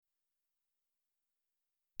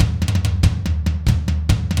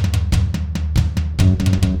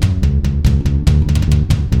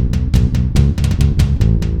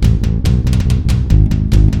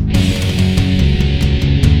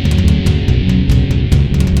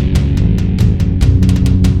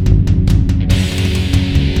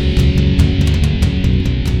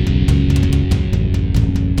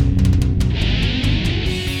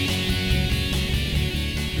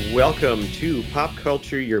Welcome to Pop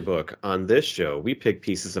Culture Yearbook. On this show, we pick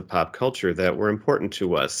pieces of pop culture that were important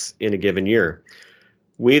to us in a given year.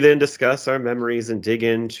 We then discuss our memories and dig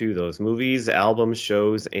into those movies, albums,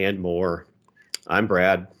 shows, and more. I'm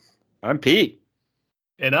Brad. I'm Pete.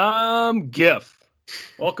 And I'm Gif.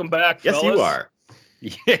 Welcome back, Yes, fellas. you are.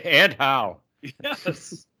 Yeah, and how?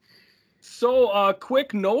 Yes. So,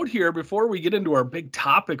 quick note here before we get into our big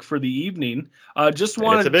topic for the evening. Just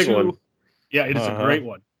wanted it's a big one. Yeah, it is a great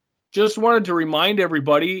one. Just wanted to remind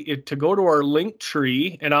everybody to go to our link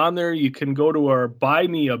tree, and on there you can go to our Buy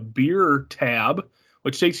Me a Beer tab,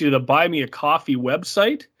 which takes you to the Buy Me a Coffee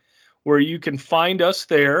website, where you can find us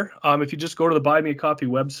there. If you just go to the Buy Me a Coffee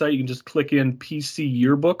website, you can just click in PC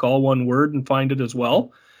Yearbook, all one word, and find it as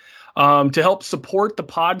well. To help support the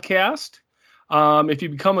podcast, if you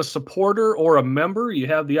become a supporter or a member, you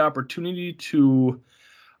have the opportunity to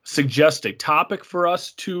suggest a topic for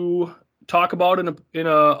us to talk about in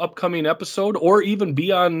a upcoming episode, or even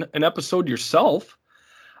be on an episode yourself.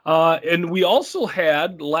 And we also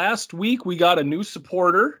had, last week, we got a new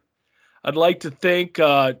supporter. I'd like to thank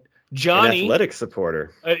Johnny. An athletic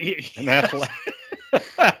supporter.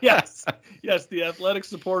 Yes, the athletic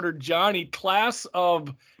supporter, Johnny, class of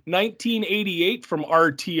 1988 from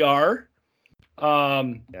RTR.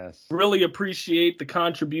 Yes. Really appreciate the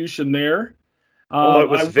contribution there. It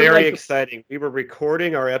was very exciting. We were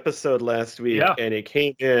recording our episode last week, and it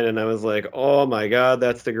came in, and I was like, oh my God,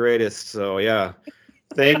 that's the greatest. So, yeah.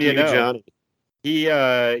 Thank you, Johnny.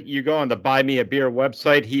 You go on the Buy Me a Beer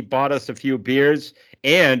website. He bought us a few beers.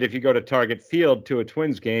 And if you go to Target Field to a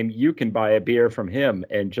Twins game, you can buy a beer from him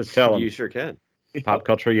and just tell him. You sure can. Pop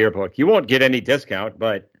Culture Yearbook. You won't get any discount,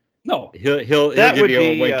 but no, he'll give you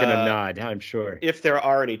a wink and a nod, I'm sure. If there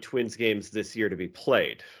are any Twins games this year to be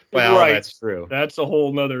played. Well, right. That's true. That's a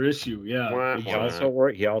whole nother issue. Yeah.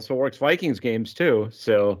 He also works Vikings games too.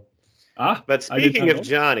 So, but speaking of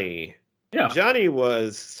Johnny, Johnny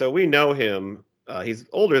we know him. He's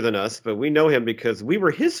older than us, but we know him because we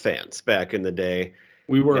were his fans back in the day.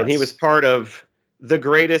 We were, and he was part of the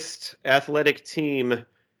greatest athletic team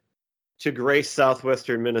to grace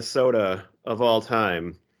southwestern Minnesota of all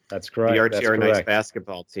time. That's correct. The RTR Knights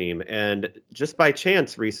basketball team, and just by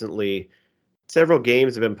chance recently, several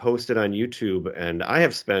games have been posted on YouTube, and I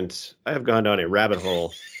have gone down a rabbit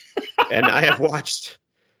hole, and I have watched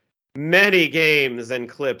many games and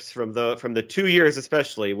clips from the 2 years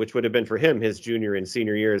especially, which would have been for him his junior and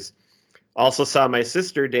senior years. Also saw my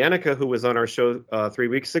sister Danica, who was on our show 3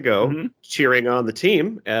 weeks ago, cheering on the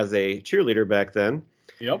team as a cheerleader back then.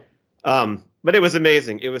 Yep. But it was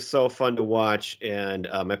amazing. It was so fun to watch, and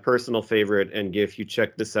my personal favorite, and if you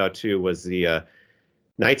check this out too, was the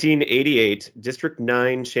 1988 District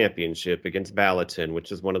 9 championship against Ballatin,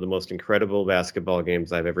 which is one of the most incredible basketball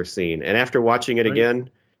games I've ever seen. And after watching it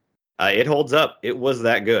again, it holds up. It was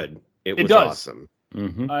that good. It was awesome.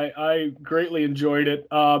 Mm-hmm. I greatly enjoyed it.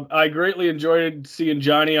 I greatly enjoyed seeing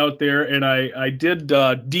Johnny out there, and I did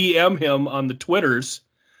DM him on the Twitters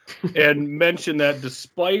and mention that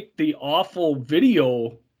despite the awful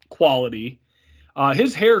video quality,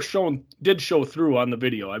 his hair did show through on the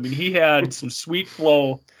video. I mean, he had some sweet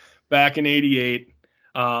flow back in '88,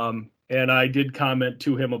 and I did comment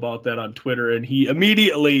to him about that on Twitter, and he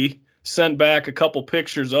immediately sent back a couple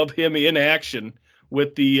pictures of him in action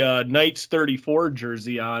with the Knights 34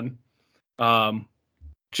 jersey on,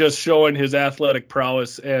 just showing his athletic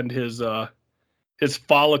prowess and his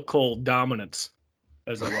follicle dominance,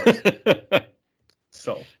 as it was.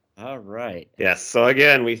 So. All right. Yes. So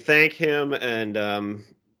again, we thank him, and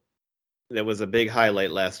that was a big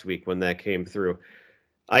highlight last week when that came through.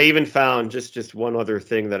 I even found just one other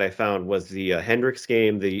thing that I found was the Hendricks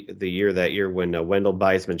game that year when Wendell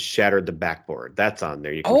Beisman shattered the backboard. That's on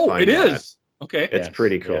there. You can find it that. is. Okay. It's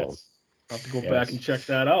pretty cool. Yes. I'll have to go back and check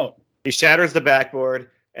that out. He shatters the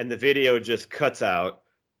backboard, and the video just cuts out,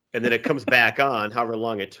 and then it comes back on, however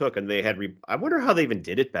long it took. And they had, I wonder how they even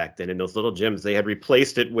did it back then in those little gyms. They had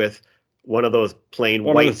replaced it with one of those plain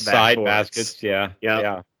white side baskets. Yeah.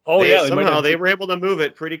 Oh, somehow they were able to move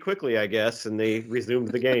it pretty quickly, I guess, and they resumed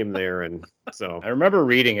the game there. And so I remember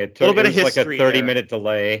reading it. A little bit of history. Like a 30-minute there.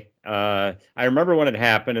 Delay. I remember when it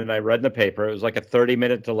happened, and I read in the paper it was like a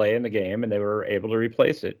 30-minute delay in the game, and they were able to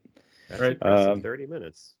replace it. Right. 30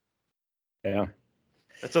 minutes. Yeah.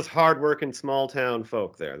 That's just hardworking small town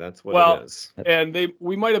folk there. That's what it is. And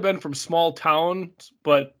we might have been from small towns,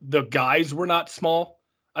 but the guys were not small.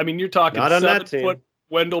 I mean, you're talking 7-foot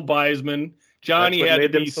Wendell Beisman. Johnny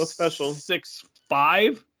had to be so special.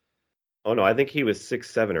 6'5". Oh no, I think he was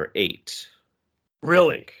 6'7" or 8.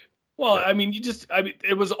 Really? Well, I mean,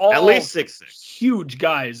 it was all at least 6'6". huge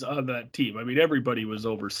guys on that team. I mean, everybody was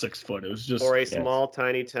over 6 foot. It was just for a small,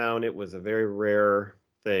 tiny town. It was a very rare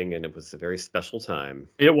thing, and it was a very special time.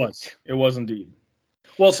 It was indeed.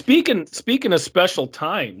 Well, speaking of special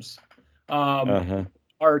times,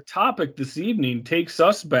 our topic this evening takes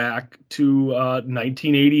us back to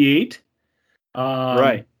 1988.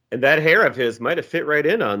 Right. And that hair of his might have fit right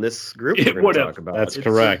in on this group we're going to talk about. That's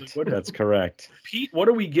correct. That's correct. Pete, what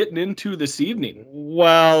are we getting into this evening?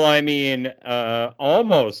 Well, I mean,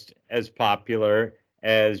 almost as popular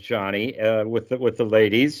as Johnny with the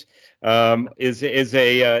ladies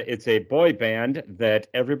it's a boy band that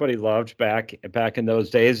everybody loved back in those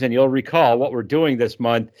days. And you'll recall what we're doing this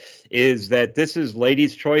month is that this is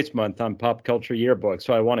Ladies' Choice Month on Pop Culture Yearbook.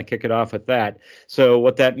 So I want to kick it off with that. So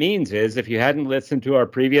what that means is if you hadn't listened to our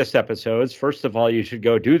previous episodes, first of all, you should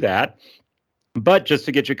go do that. But just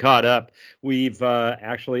to get you caught up, we've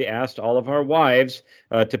actually asked all of our wives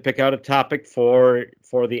to pick out a topic for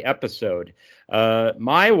the episode.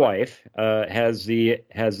 My wife has the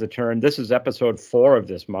turn. This is episode 4 of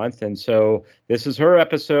this month, and so this is her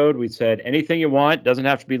episode. We said anything you want, doesn't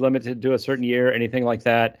have to be limited to a certain year, anything like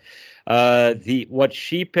that. What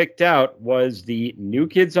she picked out was the New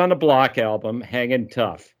Kids on the Block album, Hangin'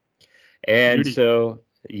 Tough, and beauty. So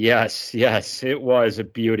yes, it was a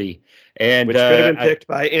beauty. And which could have been picked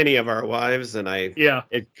by any of our wives, and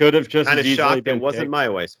it could have just kind of shocked it wasn't my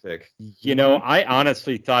wife's pick. You know, I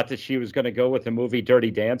honestly thought that she was going to go with the movie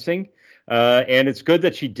Dirty Dancing, and it's good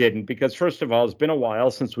that she didn't because first of all, it's been a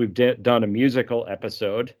while since we've done a musical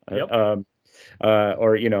episode, or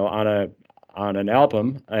on an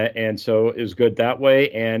album, and so it was good that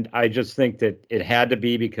way. And I just think that it had to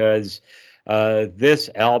be because. This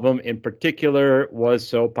album in particular was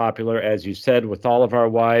so popular, as you said, with all of our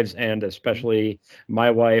wives and especially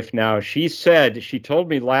my wife. Now, she told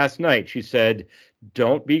me last night, she said,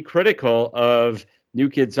 don't be critical of New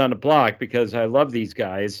Kids on the Block because I love these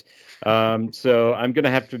guys. So I'm going to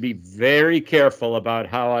have to be very careful about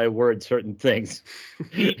how I word certain things.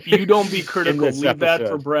 You don't be critical. Leave that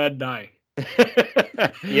for Brad Nye.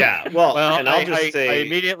 Yeah, well, and I'll just say I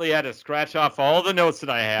immediately had to scratch off all the notes that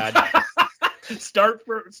I had. Start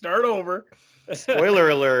over. Spoiler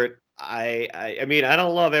alert. I mean, I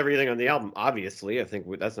don't love everything on the album, obviously. I think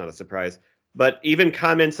that's not a surprise. But even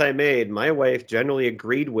comments I made, my wife generally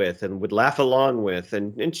agreed with and would laugh along with.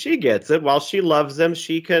 And she gets it. While she loves them,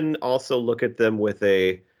 she can also look at them with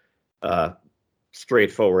a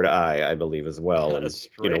straightforward eye, I believe, as well. And,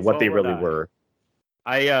 what they really were.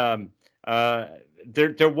 There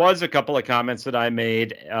was a couple of comments that I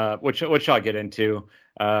made, which I'll get into.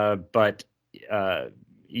 But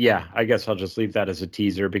yeah, I guess I'll just leave that as a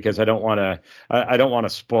teaser because I don't want to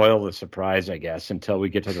spoil the surprise, I guess, until we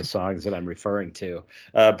get to the songs that I'm referring to.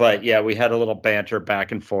 But yeah, we had a little banter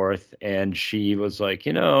back and forth, and she was like,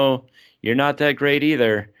 you're not that great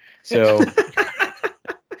either. So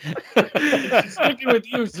she's sticking with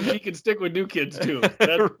you so she can stick with New Kids too.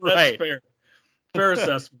 That's right. Fair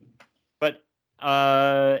assessment. But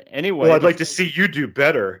anyway, well, I'd like to see you do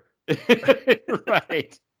better.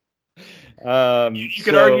 Right. You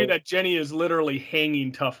could argue that Jenny is literally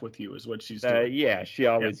hanging tough with you, is what she's doing. Yeah, she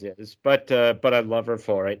always is. But I love her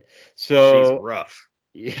for it. So she's rough.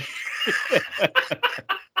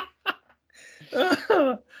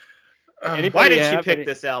 Why did you pick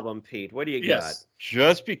this album, Pete? What do you got?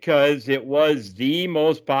 Just because it was the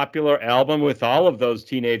most popular album with all of those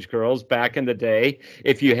teenage girls back in the day.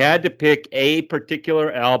 If you had to pick a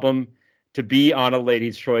particular album to be on a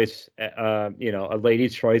Ladies' Choice, a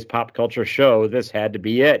Ladies' Choice pop culture show, this had to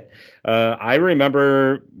be it. I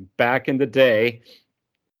remember back in the day,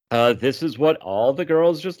 this is what all the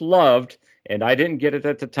girls just loved, and I didn't get it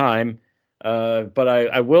at the time. But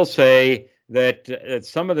I will say that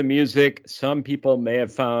some of the music, some people may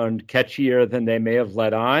have found catchier than they may have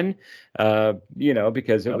let on,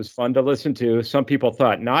 because it was fun to listen to. Some people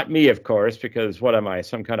thought, not me, of course, because what am I,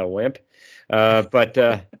 some kind of wimp? But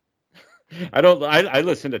I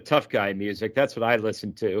listen to tough guy music. That's what I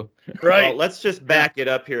listen to. Right. Well, let's just back it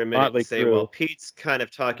up here a minute and say, well, Pete's kind of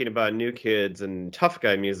talking about New Kids and tough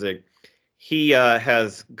guy music. He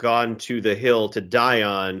has gone to the hill to die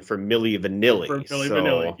on for Milli Vanilli. For Milli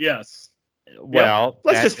Vanilli, yes. Well,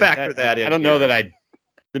 let's just factor that in. I don't know that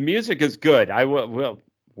the music is good.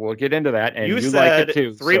 We'll get into that. And you said like it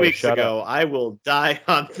too. 3 weeks ago, I will die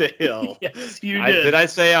on the hill. Yes, you did. Did I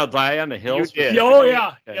say I'll die on the hill? You did. Oh,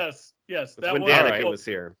 yeah. Okay. Yes. That's when Danica was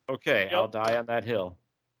here. Okay, yep. I'll die on that hill.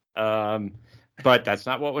 But that's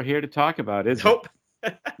not what we're here to talk about, is it? Nope.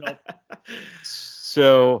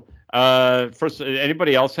 So First,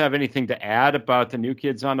 anybody else have anything to add about the New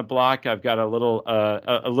Kids on the Block? I've got a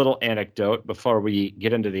little anecdote before we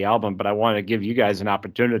get into the album, but I want to give you guys an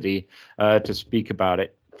opportunity to speak about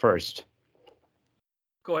it first.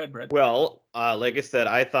 Go ahead, Brett. Well, like I said,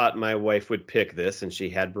 I thought my wife would pick this, and she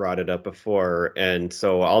had brought it up before, and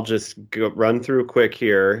so I'll just run through quick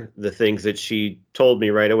here the things that she told me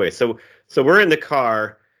right away. So we're in the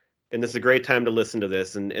car. And this is a great time to listen to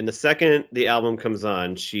this. And the second the album comes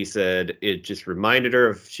on, she said it just reminded her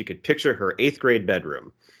of, she could picture her 8th grade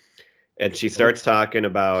bedroom. And she starts talking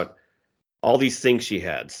about all these things she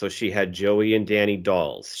had. So she had Joey and Danny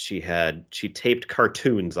dolls. She taped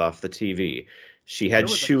cartoons off the TV. She had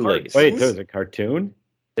shoelaces. Wait, there was a cartoon?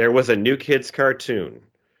 There was a New Kids cartoon.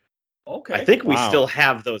 Okay. I think we still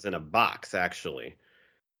have those in a box, actually.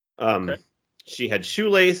 Okay. She had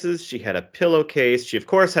shoelaces. She had a pillowcase. She, of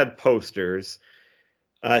course, had posters.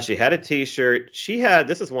 She had a T-shirt.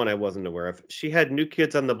 This is one I wasn't aware of. She had New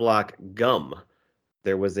Kids on the Block gum.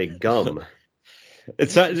 There was a gum.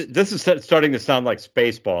 This is starting to sound like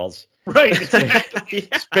Spaceballs. Right. Yeah.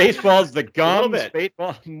 Spaceballs, the gum,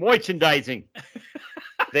 Spaceball, merchandising.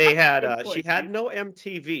 They had, she had no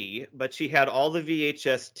MTV, but she had all the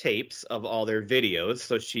VHS tapes of all their videos.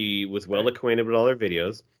 So she was well acquainted with all their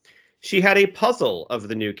videos. She had a puzzle of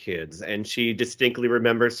the New Kids, and she distinctly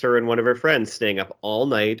remembers her and one of her friends staying up all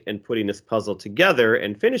night and putting this puzzle together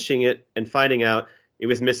and finishing it and finding out it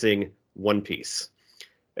was missing one piece.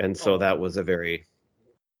 And so that was a very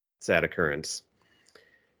sad occurrence.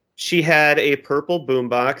 She had a purple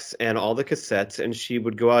boombox and all the cassettes, and she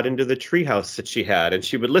would go out into the treehouse that she had, and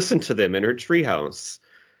she would listen to them in her treehouse.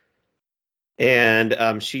 And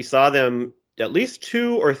she saw them at least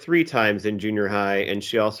 2 or 3 times in junior high, and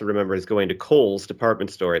she also remembers going to Kohl's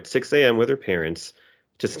department store at 6 a.m. with her parents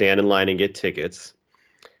to stand in line and get tickets.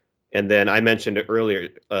 And then I mentioned it earlier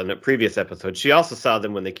in a previous episode, she also saw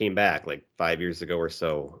them when they came back, like 5 years ago or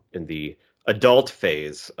so, in the adult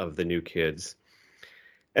phase of the New Kids.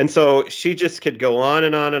 And so she just could go on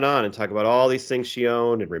and on and on and talk about all these things she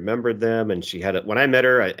owned and remembered them. And she had it when I met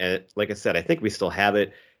her, like I said, I think we still have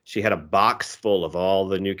it. She had a box full of all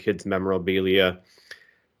the New Kids memorabilia.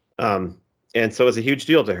 And so it was a huge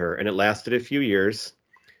deal to her, and it lasted a few years.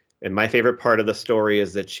 And my favorite part of the story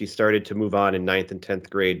is that she started to move on in 9th and 10th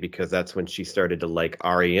grade because that's when she started to like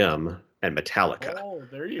REM and Metallica. Oh,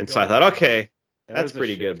 there you go. And so I thought, okay, that's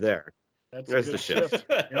pretty good there. There's the shift.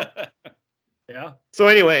 Yep. Yeah. So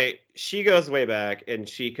anyway, she goes way back, and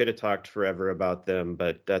she could have talked forever about them,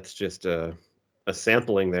 but that's just a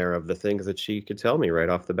sampling there of the things that she could tell me right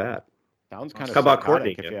off the bat. Sounds kind of How about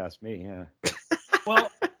Courtney? If you ask me, yeah.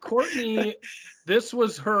 Well, Courtney, this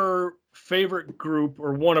was her favorite group,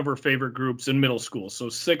 or one of her favorite groups in middle school. So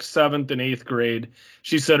 6th, 7th, and 8th grade.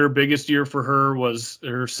 She said her biggest year for her was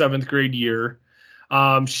her 7th grade year.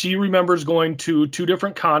 She remembers going to 2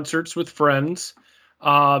 different concerts with friends.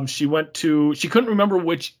 She couldn't remember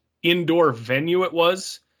which indoor venue it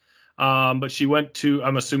was, but she went to,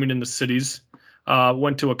 I'm assuming in the cities,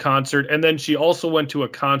 went to a concert, and then she also went to a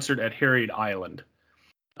concert at Harriet Island.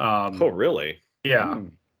 Oh, really? Yeah.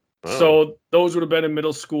 Wow. So those would have been in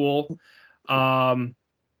middle school.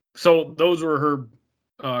 So those were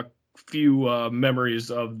her few memories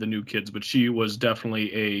of the New Kids, but she was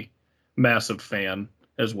definitely a massive fan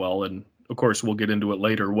as well. And of course, we'll get into it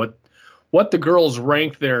later. What the girls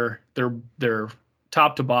rank their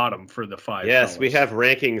top to bottom for the 5. Yes, we have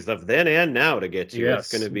rankings of then and now to get to. Yes.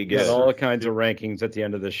 It's going to be good. Got all kinds of rankings at the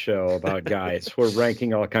end of the show about guys. We're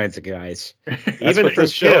ranking all kinds of guys. That's Even what for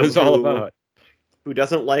this show Kim, is all about. Who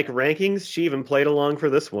doesn't like rankings? She even played along for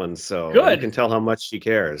this one, so Good. you can tell how much she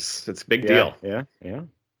cares. It's a big Yeah, deal. Yeah.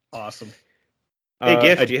 Awesome. Hey,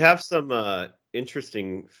 Gift, do you have some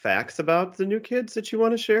interesting facts about the New Kids that you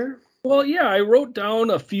want to share? Well, yeah, I wrote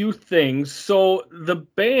down a few things. So the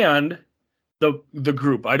band, the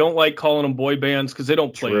group, I don't like calling them boy bands because they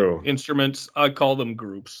don't play instruments. I call them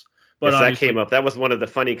groups. But yes, that came up. That was one of the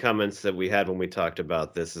funny comments that we had when we talked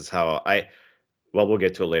about this, is how well, we'll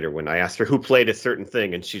get to it later when I asked her who played a certain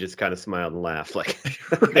thing, and she just kind of smiled and laughed like,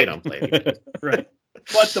 they don't play anything. Right.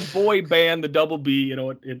 But the boy band, the double B,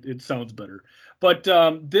 it sounds better. But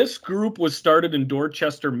this group was started in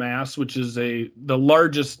Dorchester, Mass., which is the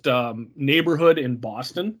largest neighborhood in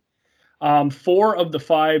Boston. 4 of the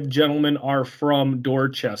 5 gentlemen are from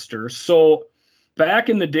Dorchester. So back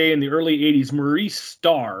in the day, in the early 80s, Maurice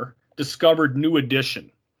Starr discovered New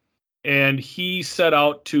Edition. And he set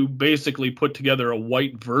out to basically put together a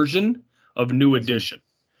white version of New Edition.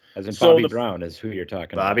 As in Bobby Brown is who you're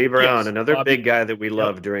talking about. Bobby Brown, another big guy that we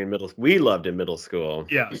loved during we loved in middle school.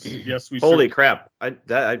 Yes, we Holy crap.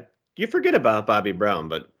 You forget about Bobby Brown,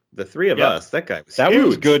 but the three of us. That guy was that huge.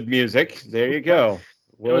 was good music. There you go.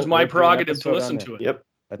 It was my prerogative to listen to it. Yep.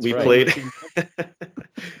 That's we right. played.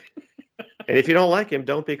 And if you don't like him,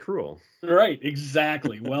 don't be cruel. Right,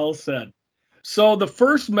 exactly. Well said. So the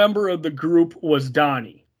first member of the group was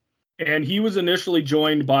Donnie, and he was initially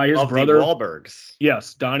joined by his brother. The Wahlbergs.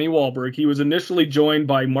 Yes, Donnie Wahlberg. He was initially joined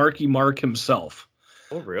by Marky Mark himself.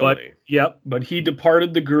 Oh, really? But he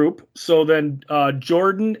departed the group. So then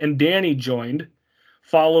Jordan and Danny joined,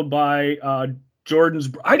 followed by Jordan's.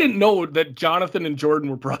 I didn't know that Jonathan and Jordan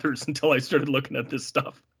were brothers until I started looking at this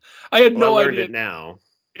stuff. I had no I learned idea. it now.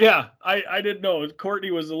 Yeah, I didn't know. Courtney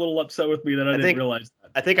was a little upset with me that I didn't realize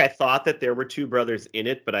that. I think I thought that there were two brothers in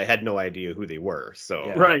it, but I had no idea who they were.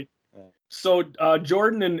 So Right. So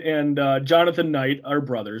Jordan and Jonathan Knight are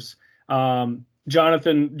brothers.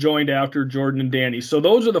 Jonathan joined after Jordan and Danny. So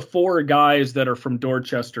those are the four guys that are from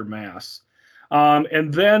Dorchester, Mass.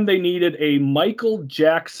 And then they needed a Michael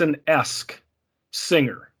Jackson-esque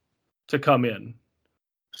singer to come in.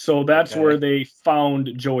 So that's where they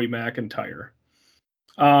found Joey McIntyre.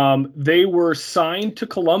 They were signed to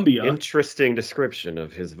Columbia. Interesting description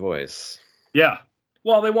of his voice. Yeah.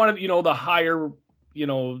 Well, they wanted, the higher,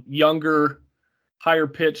 younger, higher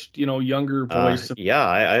pitched, younger voice.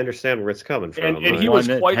 I understand where it's coming from. And he was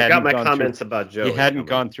quite. I got my comments about Joey. He hadn't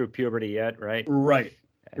gone through puberty yet, right? Right.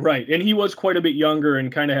 And he was quite a bit younger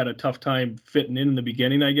and kind of had a tough time fitting in the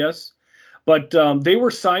beginning, I guess. But they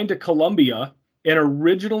were signed to Columbia and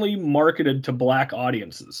originally marketed to black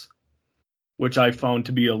audiences, which I found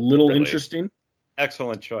to be a little interesting.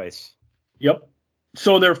 Excellent choice. Yep.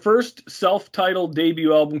 So their first self-titled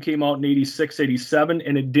debut album came out in 86, 87,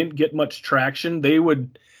 and it didn't get much traction. They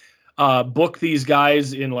would book these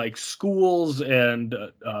guys in like schools and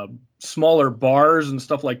smaller bars and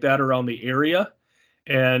stuff like that around the area.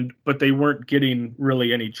 But they weren't getting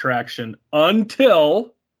really any traction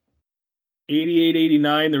until 88,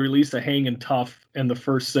 89, they released a Hangin' Tough and the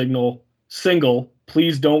first single,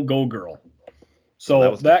 Please Don't Go Girl. So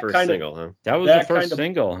that was the first single, huh? That was the first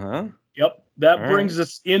single, huh? Yep. That brings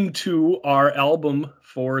us into our album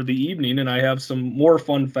for the evening, and I have some more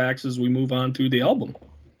fun facts as we move on through the album.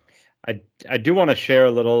 I do want to share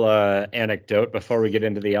a little anecdote before we get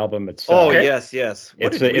into the album itself. Oh, yes.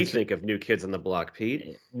 What did we think of New Kids on the Block,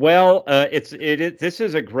 Pete? Well, this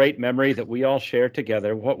is a great memory that we all share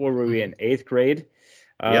together. What were we in, 8th grade?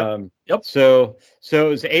 Yep. So it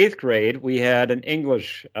was 8th grade. We had an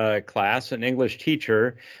English class, an English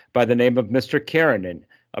teacher by the name of Mr. Karanen.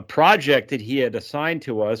 A project that he had assigned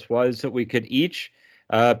to us was that we could each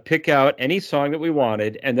pick out any song that we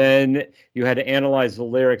wanted, and then you had to analyze the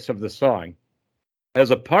lyrics of the song.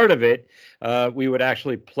 As a part of it, we would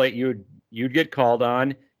actually play. You'd get called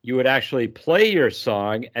on. You would actually play your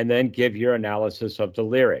song and then give your analysis of the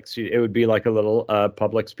lyrics. It would be like a little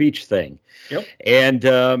public speech thing. Yep.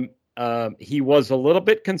 And he was a little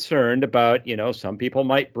bit concerned about, some people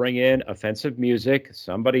might bring in offensive music.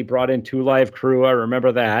 Somebody brought in Two Live Crew. I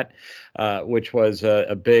remember that, which was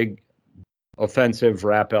a big offensive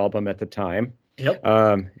rap album at the time. Yep.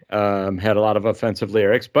 Had a lot of offensive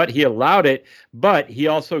lyrics, but he allowed it. But he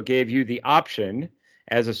also gave you the option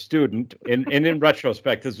as a student, and in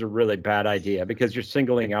retrospect, this is a really bad idea because you're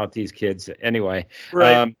singling out these kids anyway.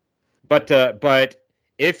 Right. But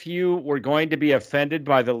if you were going to be offended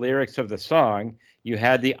by the lyrics of the song, you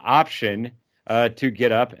had the option to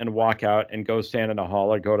get up and walk out and go stand in a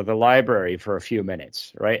hall or go to the library for a few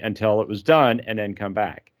minutes, right, until it was done, and then come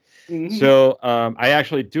back. Mm-hmm. So I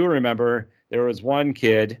actually do remember there was one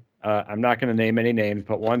kid, I'm not going to name any names,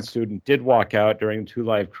 but one student did walk out during the Two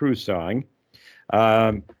Live Crew song.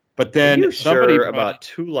 But then Are you somebody sure about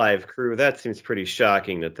Two Live Crew? That seems pretty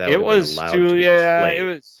shocking that it was allowed to be played. It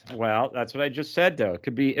was, well, that's what I just said though. It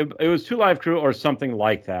could be it was Two Live Crew or something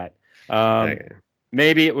like that.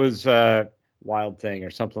 Maybe it was Wild Thing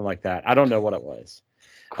or something like that. I don't know what it was.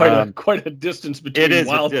 Quite a distance between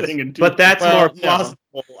Wild Thing and Two. But that's more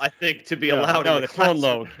plausible, I think, to be allowed. No, the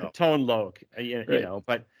Tone Loc, you know,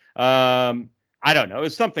 but I don't know. It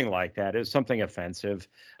was something like that. It was something offensive.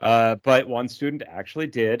 But one student actually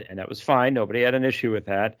did, and that was fine. Nobody had an issue with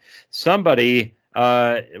that. Somebody,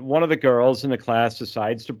 one of the girls in the class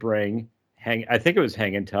decides to bring I think it was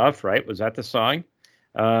Hangin' Tough, right? Was that the song?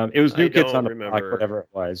 It was New Kids on the Block, whatever it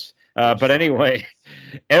was. But anyway,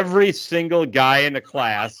 every single guy in the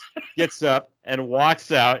class gets up and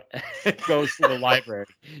walks out and goes to the library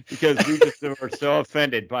because we just were so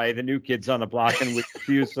offended by the New Kids on the Block and we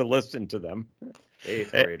refused to listen to them.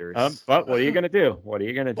 8th graders. But what are you going to do? What are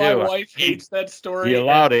you going to do? My wife hates that story. He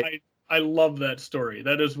allowed it. I love that story.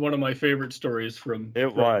 That is one of my favorite stories from.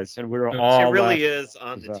 It was, and we were She all. She really is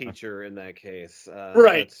on the teacher in that case.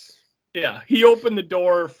 Right. Yeah, he opened the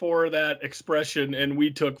door for that expression, and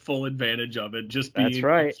we took full advantage of it. That's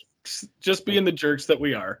right. Just being the jerks that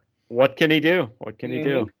we are. What can he do? What can he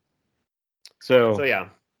do? So yeah,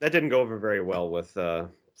 that didn't go over very well with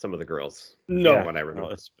some of the girls. No, what I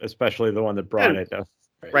remember, especially the one that brought it.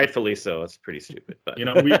 Rightfully so. It's pretty stupid, but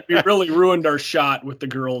we really ruined our shot with the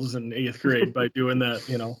girls in 8th grade by doing that.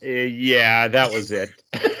 Yeah, that was it.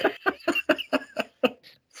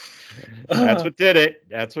 That's what did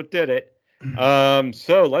it.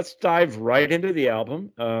 So let's dive right into the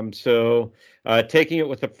album. Taking it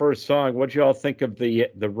with the first song, what'd you all think of the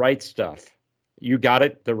Right Stuff? You got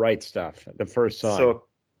it, the Right Stuff, the first song. So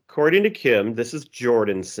according to Kim, this is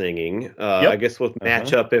Jordan singing. Yep. I guess we'll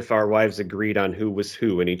match up if our wives agreed on who was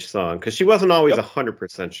who in each song, because she wasn't always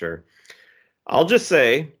 100% sure. I'll just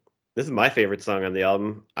say, this is my favorite song on the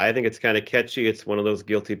album. I think it's kind of catchy. It's one of those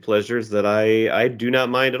guilty pleasures that I do not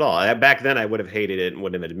mind at all. Back then, I would have hated it and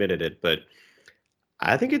wouldn't have admitted it, but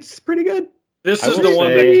I think it's pretty good. This is the one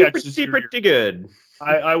that catches pretty good.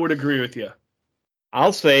 I would agree with you.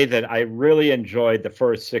 I'll say that I really enjoyed the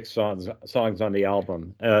first 6 songs on the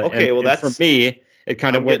album. That's for me. It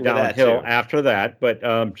kind of went downhill after that, but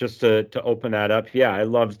just to open that up, yeah, I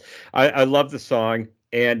love the song,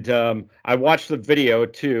 and I watched the video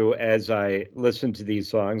too as I listened to these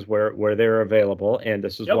songs where they're available, and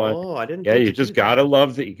this is one. Oh, I didn't. Yeah, you just gotta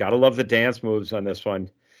love the dance moves on this one.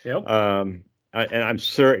 Yep. And I'm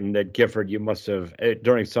certain that Gifford, you must have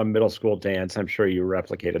during some middle school dance. I'm sure you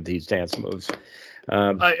replicated these dance moves.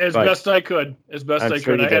 Best I could.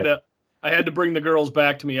 I had to bring the girls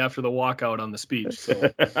back to me after the walkout on the speech.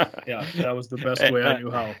 So, yeah, that was the best way I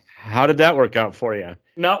knew how. How did that work out for you?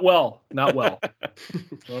 Not well. Oh,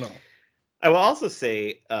 no. I will also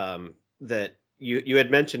say that you had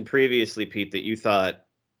mentioned previously, Pete, that you thought,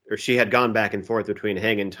 or she had gone back and forth between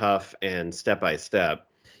Hangin' Tough and Step by Step.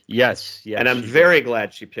 Yes. And I'm very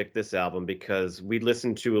glad she picked this album, because we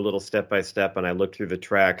listened to a little Step by Step, and I looked through the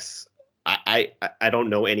tracks. I don't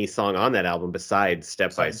know any song on that album besides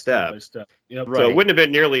Step by Step. Yep. So it wouldn't have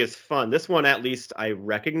been nearly as fun. This one, at least I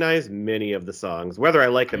recognize many of the songs. Whether I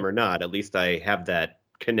like them or not, at least I have that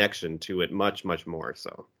connection to it much, much more.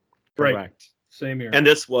 So Correct. Same here. And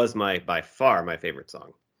this was by far my favorite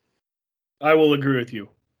song. I will agree with you.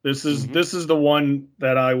 This is the one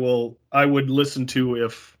that I would listen to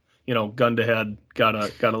if, gun to head,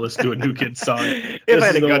 gotta listen to a New Kids song. If I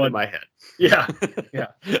had a gun to my head. Yeah.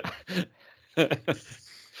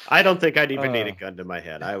 I don't think I'd even need a gun to my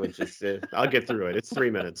head. I would just, I'll get through it. It's 3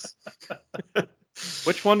 minutes.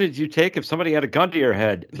 Which one did you take if somebody had a gun to your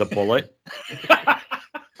head? The bullet?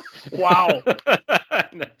 Wow.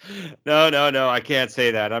 No, I can't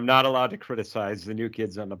say that. I'm not allowed to criticize the New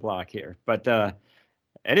Kids on the Block here. But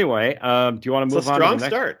anyway, do you want to move on? It's a strong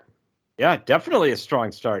start. Yeah, definitely a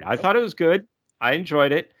strong start. I thought it was good. I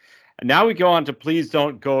enjoyed it. And now we go on to Please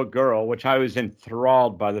Don't Go Girl, which I was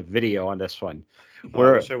enthralled by the video on this one.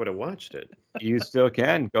 I wish I would have watched it. You still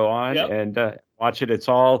can go on and watch it. It's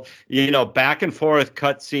all, back and forth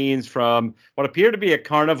cut scenes from what appeared to be a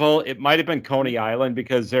carnival. It might have been Coney Island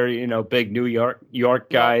because they're, big New York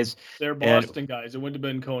guys. They're Boston guys. It wouldn't have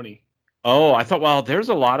been Coney. Oh, I thought, well, there's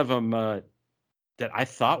a lot of them that I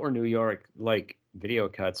thought were New York, like video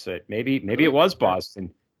cuts that maybe it was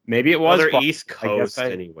Boston. Maybe it was East Coast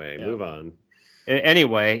anyway. Yeah. Move on.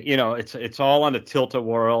 Anyway, it's all on the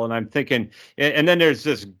tilt-a-whirl, and I'm thinking, and then there's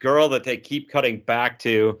this girl that they keep cutting back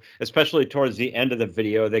to, especially towards the end of the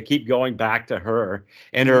video. They keep going back to her,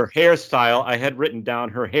 and her hairstyle. I had written down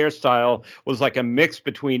her hairstyle was like a mix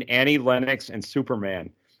between Annie Lennox and Superman.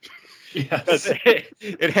 Yes.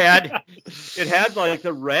 it had like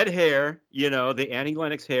the red hair, the Annie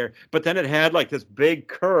Lennox hair, but then it had like this big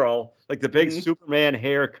curl, like the big Superman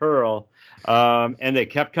hair curl. And they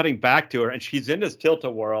kept cutting back to her, and she's in this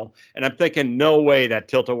tilt-a-whirl, and I'm thinking, no way that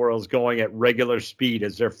tilt-a-whirl is going at regular speed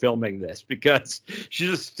as they're filming this, because she's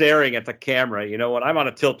just staring at the camera. When I'm on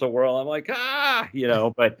a tilt-a-whirl, I'm like,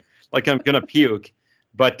 but like I'm gonna puke.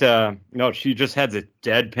 But no, she just had the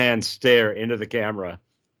deadpan stare into the camera.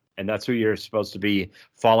 And that's who you're supposed to be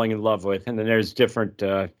falling in love with. And then there's different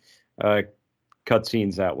cut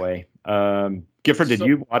scenes that way. Gifford, did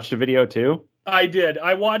you watch the video too? I did.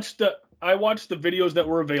 I watched the videos that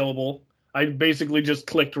were available. I basically just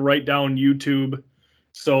clicked right down YouTube.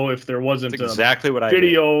 So if there wasn't exactly what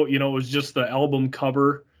video, it was just the album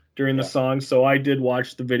cover during the song. So I did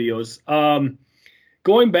watch the videos.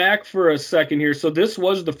 Going back for a second here. So this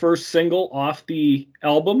was the first single off the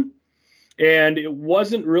album. And it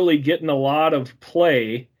wasn't really getting a lot of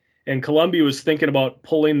play. and Columbia was thinking about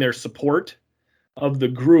pulling their support of the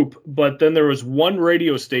group, but then there was one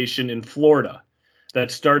radio station in Florida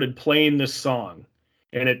that started playing this song,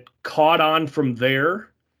 and it caught on from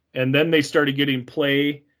there, and then they started getting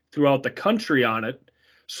play throughout the country on it.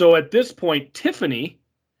 So at this point, Tiffany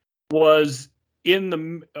was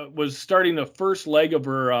was starting the first leg of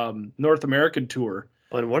her North American tour.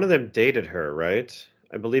 And one of them dated her, right?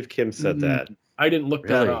 I believe Kim said that. I didn't look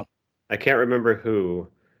that up. I can't remember who.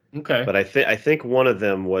 Okay. But I think one of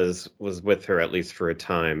them was with her at least for a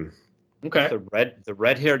time. Okay. The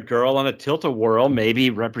red-haired girl on a tilt-a-whirl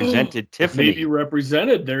maybe represented Tiffany. Maybe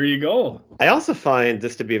represented. There you go. I also find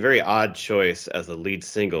this to be a very odd choice as a lead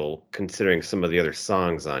single, considering some of the other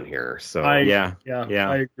songs on here. So yeah,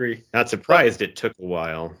 I agree. Not surprised it took a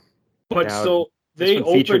while. But Now, so they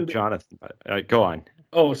featured opened. Jonathan. Go on.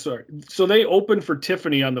 Oh, sorry. So they opened for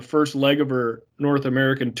Tiffany on the first leg of her North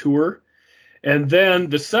American tour. And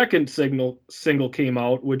then the second single came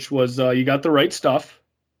out, which was You Got the Right Stuff.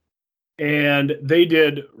 And they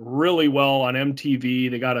did really well on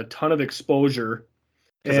MTV. They got a ton of exposure.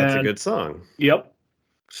 Because that's a good song. Yep.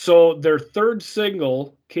 So their third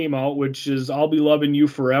single came out, which is I'll Be Loving You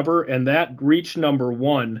Forever. And that reached number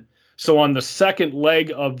 1. So on the second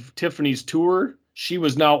leg of Tiffany's tour, she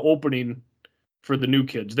was now opening for the New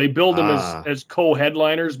Kids. They billed them as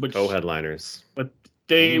co-headliners, but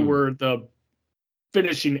they were the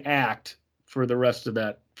finishing act for the rest of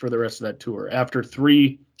that tour. After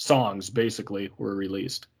 3 songs basically were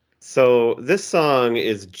released. So this song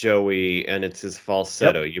is Joey, and it's his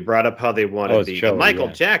falsetto. Yep. You brought up how they wanted the Michael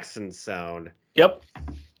Jackson sound. Yep.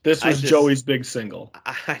 This was Joey's big single.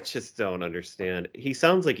 I just don't understand. He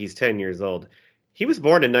sounds like he's 10 years old. He was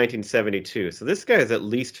born in 1972, so this guy is at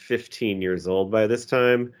least 15 years old by this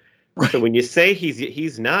time. Right. So when you say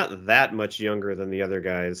he's not that much younger than the other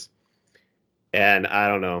guys, and I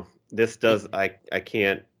don't know, this does I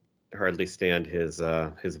can't hardly stand his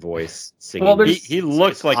voice singing. Well, he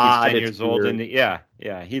looks like he's 10 years old in the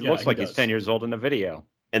he looks like he's 10 years old in the video.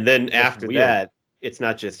 And then after that, it's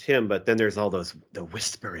not just him, but then there's all the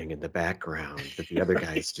whispering in the background that the other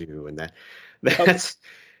guys do, and that's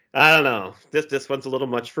I don't know. This one's a little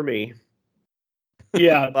much for me.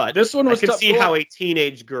 Yeah, but this one was. I can see how a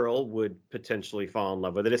teenage girl would potentially fall in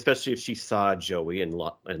love with it, especially if she saw Joey and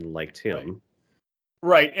liked him.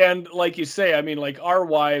 Right, and like you say, I mean, like our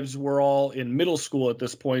wives were all in middle school at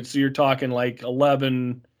this point, so you're talking like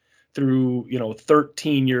 11 through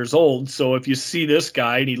 13 years old. So if you see this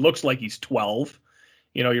guy and he looks like he's 12,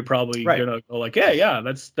 you're probably gonna go like, hey, yeah,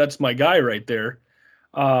 that's my guy right there.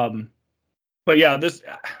 But yeah,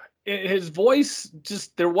 his voice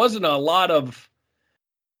just there wasn't a lot of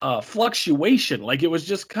fluctuation. Like it was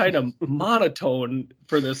just kind of monotone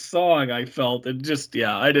for this song. I felt it just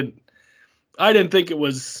I didn't think it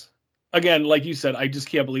was, again, like you said, I just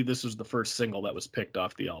can't believe this was the first single that was picked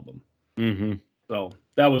off the album. Mm-hmm. So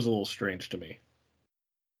that was a little strange to me.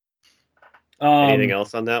 Anything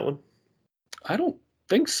else on that one? I don't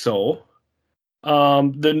think so.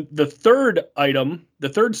 The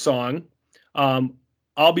third song,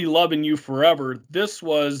 I'll Be Loving You Forever. This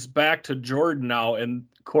was back to Jordan now. And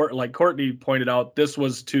like Courtney pointed out, this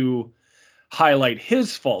was to highlight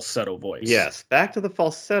his falsetto voice. Yes, back to the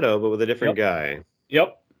falsetto, but with a different guy.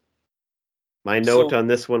 Yep. My note on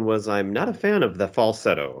this one was I'm not a fan of the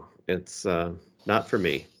falsetto. It's not for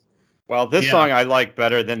me. Well, this song I like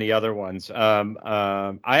better than the other ones.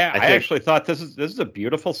 I actually thought this is a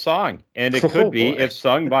beautiful song, and it could be if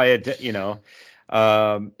sung by if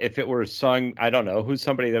it were sung, I don't know, who's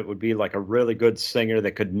somebody that would be like a really good singer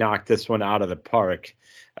that could knock this one out of the park.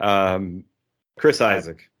 Chris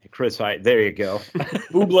Isaac. There you go.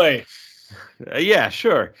 Bublé. Yeah,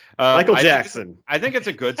 sure. Michael Jackson. I think it's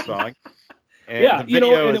a good song. And the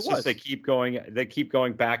video is just they keep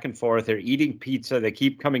going back and forth. They're eating pizza. They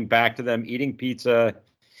keep coming back to them eating pizza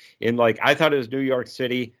in I thought it was New York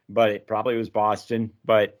City, but it probably was Boston.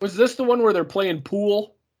 But was this the one where they're playing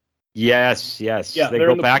pool? Yes. Yeah, they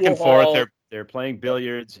go back and forth. They're playing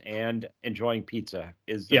billiards and enjoying pizza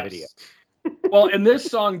is the video. Well, and this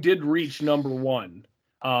song did reach number 1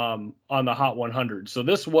 on the Hot 100. So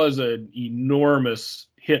this was an enormous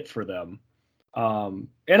hit for them.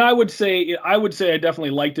 And I would say I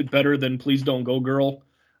definitely liked it better than Please Don't Go Girl.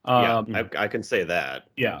 I can say that.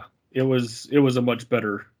 Yeah, it was a much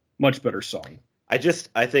better song. I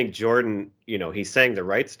think Jordan, he sang the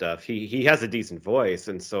right stuff. He has a decent voice.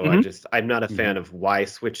 And so I'm not a fan of why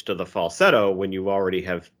switch to the falsetto when you already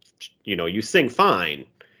have, you sing fine.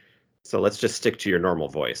 So let's just stick to your normal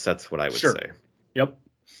voice. That's what I would say. Yep.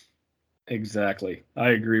 Exactly. I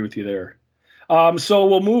agree with you there. So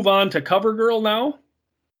we'll move on to Cover Girl now.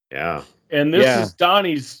 Yeah. And this is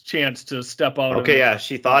Donnie's chance to step out. Okay, yeah.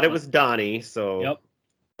 She thought it was Donnie, so yep.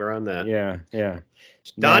 We're on that. Yeah.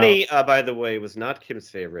 Donnie, by the way, was not Kim's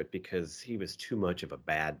favorite because he was too much of a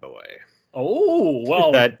bad boy. Oh,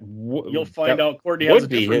 well, you'll find out Courtney has a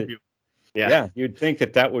different view. Yeah, you'd think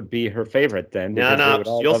that would be her favorite then.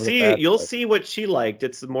 No, you'll see what she liked.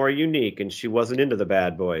 It's more unique, and she wasn't into the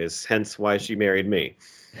bad boys, hence why she married me.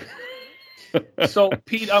 So,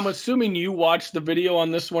 Pete, I'm assuming you watched the video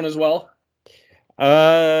on this one as well?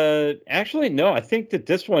 Actually, no. I think that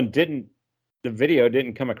this one the video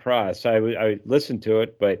didn't come across. I listened to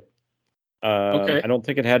it, but I don't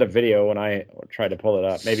think it had a video when I tried to pull it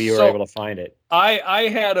up. Maybe you were able to find it. I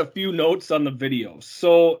had a few notes on the video.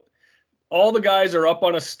 So all the guys are up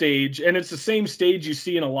on a stage, and it's the same stage you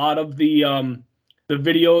see in a lot of the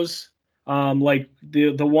videos. Like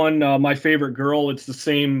the one, My Favorite Girl, it's the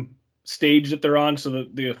same stage that they're on, so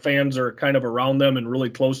the fans are kind of around them and really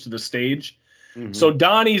close to the stage. Mm-hmm. So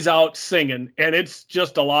Donnie's out singing, and it's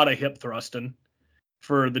just a lot of hip thrusting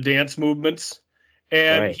for the dance movements.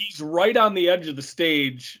 And he's right on the edge of the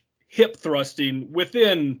stage, hip thrusting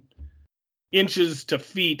within inches to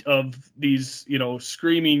feet of these,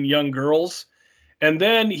 screaming young girls. And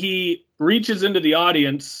then he reaches into the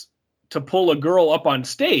audience to pull a girl up on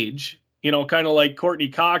stage, kind of like Courtney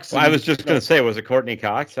Cox. Well, I was just going to say, was it Courtney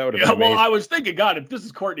Cox? That would have been amazing. Well, I was thinking, God, if this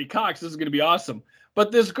is Courtney Cox, this is going to be awesome.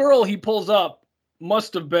 But this girl he pulls up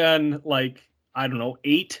must have been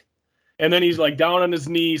 8. And then he's down on his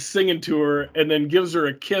knees singing to her and then gives her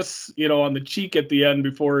a kiss, on the cheek at the end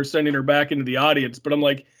before sending her back into the audience. But I'm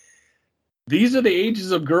like, these are the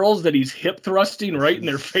ages of girls that he's hip thrusting right in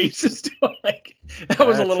their faces. That's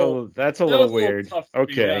a little weird. Tough.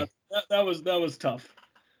 Okay. Yeah, that was tough.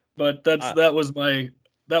 But that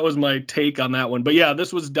was my take on that one. But yeah,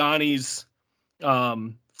 this was Donnie's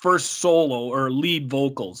first solo or lead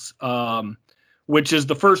vocals, which is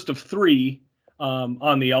the first of 3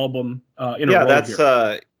 on the album.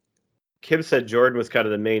 Kim said Jordan was kind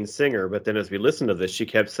of the main singer, but then as we listened to this, she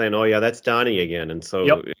kept saying, "Oh yeah, that's Donnie again," and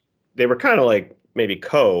so they were kind of like maybe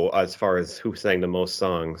as far as who sang the most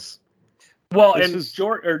songs. Well,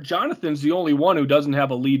 Jonathan's the only one who doesn't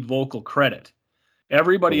have a lead vocal credit.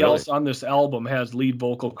 Everybody else on this album has lead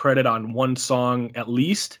vocal credit on one song at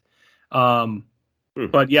least.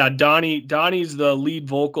 But yeah, Donnie's the lead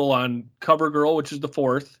vocal on Cover Girl, which is the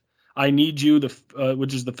 4th. I Need You,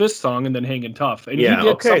 which is the 5th song, and then Hangin' Tough. And he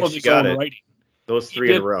did some of his own writing. Those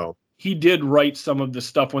 3 in a row. He did write some of the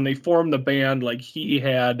stuff when they formed the band. He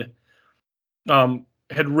had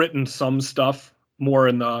written some stuff more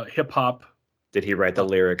in the hip hop. Did he write the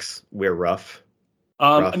lyrics? We're rough.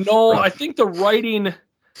 No, I think the writing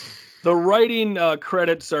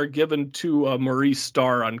credits are given to Maurice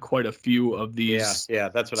Starr on quite a few of these. Yeah,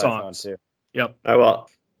 that's what songs. I found too.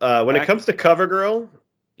 Yep. When it comes to Cover Girl,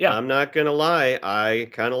 I'm not gonna lie, I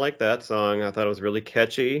kind of like that song. I thought it was really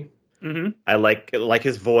catchy. Mm-hmm. I like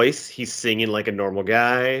his voice. He's singing like a normal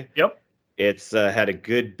guy. Yep. It's had a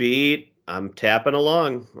good beat. I'm tapping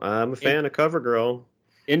along. I'm a fan of Cover Girl.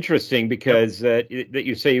 Interesting because that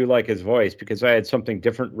you say you like his voice, because I had something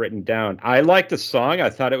different written down. I liked the song. I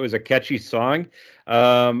thought it was a catchy song.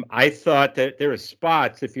 I thought that there are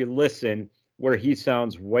spots, if you listen, where he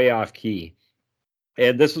sounds way off key.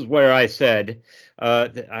 And this is where I said,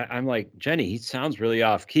 I'm like, Jenny, he sounds really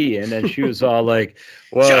off key. And then she was all like,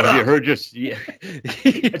 well, have you heard just... Yeah.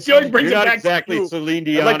 She always brings You're it not back exactly to Celine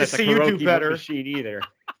Dion I'd like to at the see you do karaoke better. machine either.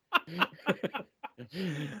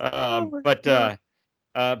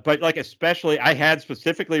 But especially, I had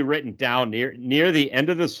specifically written down near the end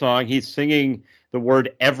of the song, he's singing the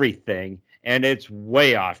word everything, and it's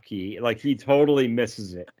way off key. He totally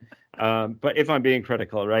misses it. But if I'm being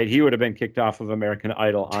critical, right, he would have been kicked off of American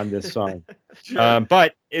Idol on this song. Sure.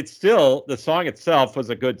 But it's still, the song itself was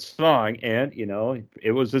a good song, and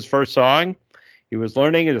it was his first song. He was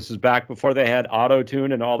learning, and this is back before they had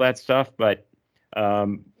auto-tune and all that stuff. But I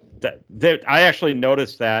actually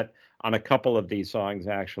noticed that on a couple of these songs,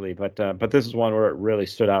 actually. But this is one where it really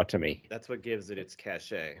stood out to me. That's what gives it its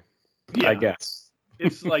cachet. Yeah. I guess.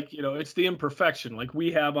 It's it's the imperfection like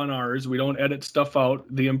we have on ours. We don't edit stuff out.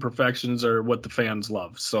 The imperfections are what the fans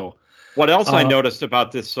love. So what else I noticed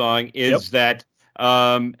about this song is that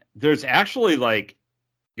there's actually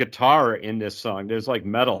guitar in this song. There's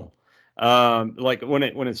metal. When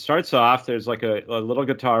it starts off, there's a little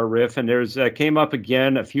guitar riff, and there's came up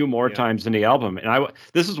again a few more times in the album. And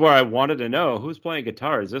this is where I wanted to know who's playing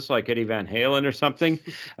guitar. Is this like Eddie Van Halen or something?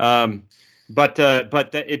 But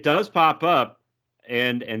it does pop up.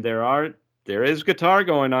 And there is guitar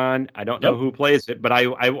going on. I don't know who plays it, but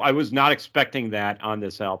I was not expecting that on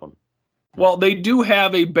this album. Well, they do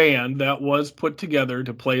have a band that was put together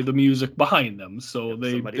to play the music behind them. So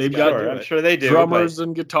they've got I'm sure they do, drummers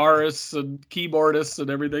and guitarists and keyboardists and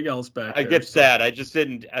everything else back there. I get that. I just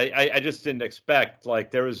didn't expect, like,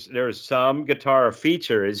 there was some guitar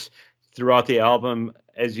features throughout the album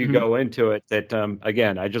as you go into it that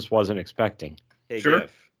again, I just wasn't expecting. Hey, Sure.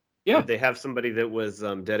 Jeff, Yeah. did they have somebody that was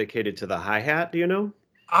dedicated to the hi-hat, do you know?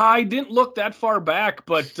 I didn't look that far back,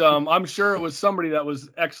 but I'm sure it was somebody that was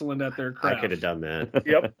excellent at their craft. I could have done that.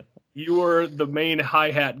 Yep. You were the main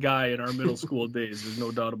hi-hat guy in our middle school days. There's no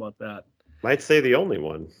doubt about that. Might say the only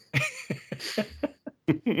one.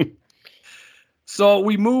 So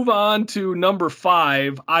we move on to number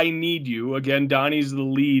 5, I Need You. Again, Donnie's the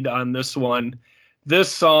lead on this one. This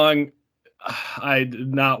song,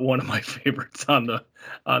 not one of my favorites on the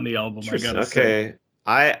album. I gotta say.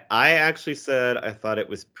 I actually said I thought it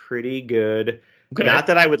was pretty good. Okay. Not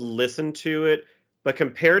that I would listen to it, but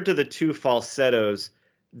compared to the two falsettos,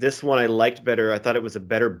 this one I liked better. I thought it was a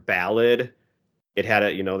better ballad. It had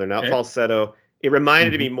they're not falsetto. It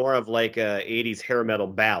reminded me more of like a 80s hair metal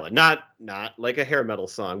ballad. Not like a hair metal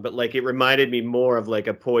song, but like it reminded me more of like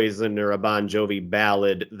a Poison or a Bon Jovi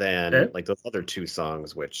ballad than like those other two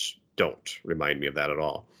songs, which don't remind me of that at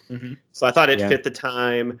all. Mm-hmm. So I thought it fit the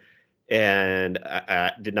time. And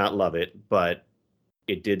I did not love it, but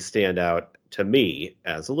it did stand out to me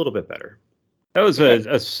as a little bit better. That was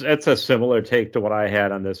that's a similar take to what I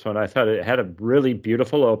had on this one. I thought it had a really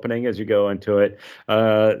beautiful opening as you go into it.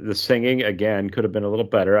 The singing again could have been a little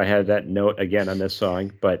better. I had that note again on this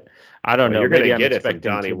song, but I don't know. You're going to get it from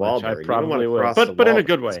Donnie Wahlberg. I probably will, but in a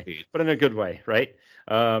good way. But in a good way, right?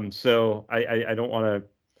 So I don't want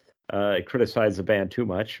to criticize the band too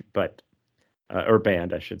much, but. Or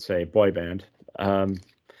band, I should say, boy band.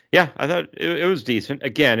 Yeah, I thought it was decent.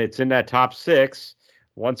 Again, it's in that top 6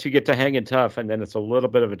 once you get to Hangin' Tough, and then it's a little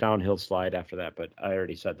bit of a downhill slide after that, but I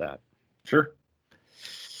already said that. Sure.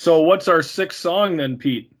 So what's our 6th song then,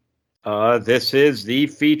 Pete? This is the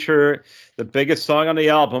biggest song on the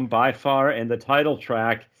album by far, and the title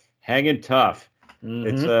track, Hangin' Tough.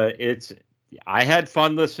 Mm-hmm. I had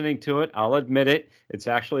fun listening to it. I'll admit it. It's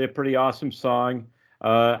actually a pretty awesome song.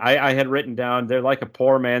 I had written down, they're like a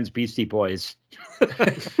poor man's Beastie Boys.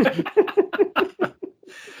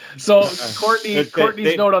 So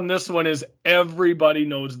Courtney's note on this one is everybody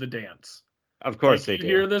knows the dance. Of course they do. You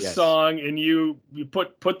hear this song and you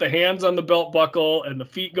put the hands on the belt buckle and the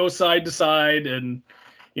feet go side to side, and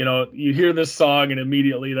you hear this song and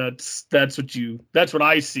immediately that's what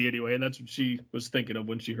I see anyway, and that's what she was thinking of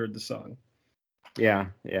when she heard the song. Yeah.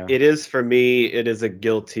 It is for me. It is a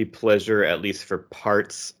guilty pleasure, at least for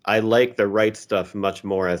parts. I like the Right Stuff much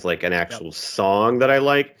more as like an actual song that I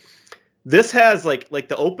like. This has like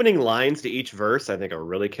the opening lines to each verse. I think are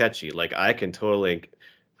really catchy. Like I can totally,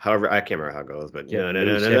 however, I can't remember how it goes, but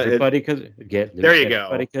everybody because there you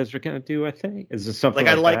go. Because we're gonna do a thing. Is this something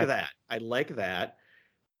like I like that? I like that.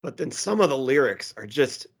 But then some of the lyrics are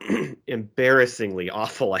just embarrassingly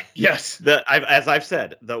awful. Yes. As I've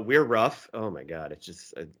said, the We're Rough. Oh my God. It's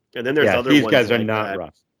just, and then there's other these ones. These guys are not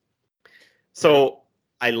rough. So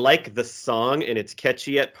I like the song and it's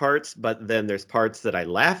catchy at parts, but then there's parts that I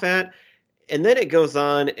laugh at. And then it goes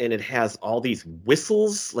on and it has all these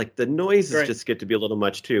whistles. Like the noises just get to be a little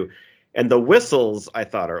much too. And the whistles I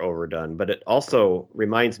thought are overdone, but it also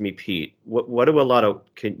reminds me, Pete, what do a lot of,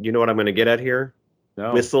 you know what I'm going to get at here?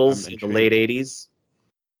 No, whistles in the late 80s?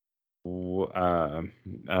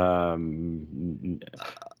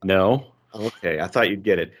 No. Okay, I thought you'd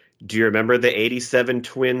get it. Do you remember the 87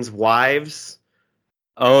 Twins wives?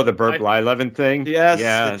 Oh, the Burt Blyleven thing? Yes.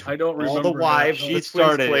 Yeah. I don't remember. All the wives, she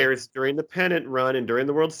started players during the pennant run and during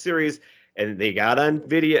the World Series, and they got on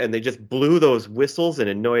video and they just blew those whistles and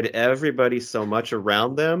annoyed everybody so much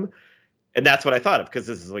around them. And that's what I thought of, because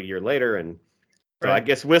this is a year later, and so I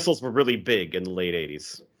guess whistles were really big in the late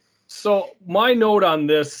 80s. So my note on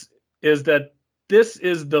this is that this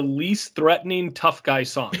is the least threatening tough guy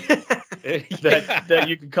song that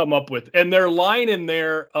you could come up with. And their line in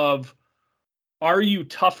there of, are you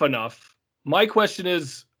tough enough? My question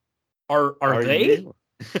is, are they?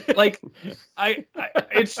 Like,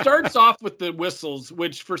 it starts off with the whistles,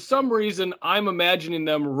 which for some reason I'm imagining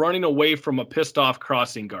them running away from a pissed off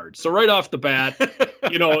crossing guard. So right off the bat,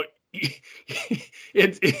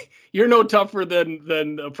 you're no tougher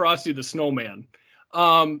than Frosty the Snowman.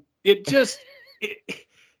 It just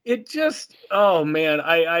oh man,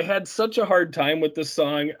 I had such a hard time with this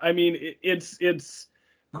song. I mean, it's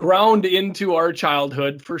ground into our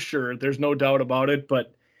childhood for sure. There's no doubt about it.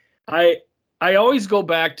 But I always go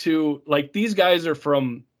back to, like, these guys are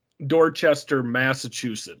from Dorchester,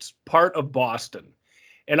 Massachusetts, part of Boston.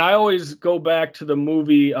 And I always go back to the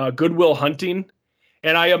movie Good Will Hunting,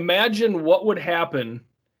 and I imagine what would happen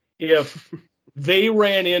if they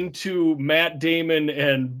ran into Matt Damon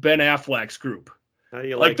and Ben Affleck's group. How do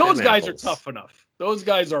you Like those them guys apples? are tough enough. Those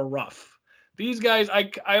guys are rough. These guys,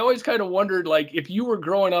 I always kind of wondered, like, if you were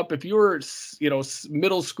growing up, if you were,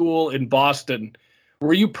 middle school in Boston,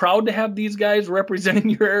 were you proud to have these guys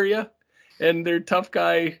representing your area and their tough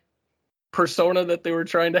guy persona that they were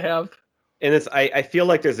trying to have? And I feel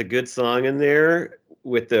like there's a good song in there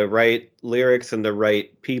with the right lyrics and the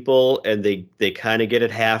right people, and they kind of get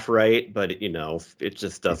it half right, but it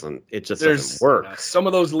just doesn't work. Yeah, some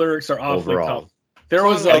of those lyrics are awfully overall. tough. There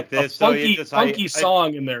was a funky I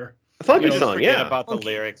song in there. A funky just song, forget yeah. about the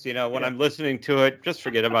lyrics. When I'm listening to it, just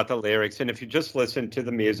forget about the lyrics. And if you just listen to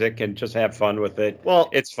the music and just have fun with it, Well,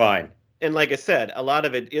 it's fine. and like I said, a lot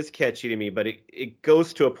of it is catchy to me, but it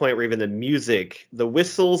goes to a point where even the music, the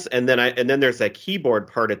whistles, and then there's that keyboard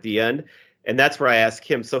part at the end, and that's where I ask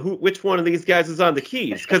him, so which one of these guys is on the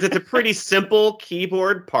keys? Because it's a pretty simple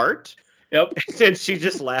keyboard part. Yep. And she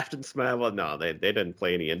just laughed and smiled. Well, no, they didn't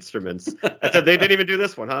play any instruments. I said, they didn't even do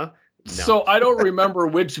this one, huh? No. So I don't remember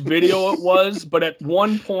which video it was, but at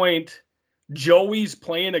one point, Joey's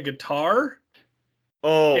playing a guitar.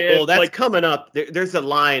 Oh, that's coming up. There's a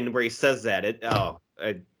line where he says that. It's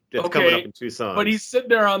coming up in two songs. But he's sitting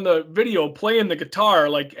there on the video playing the guitar,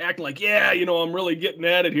 like acting like, yeah, I'm really getting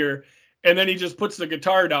at it here. And then he just puts the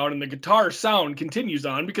guitar down, and the guitar sound continues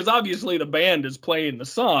on because obviously the band is playing the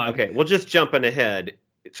song. Okay, well, just jumping ahead.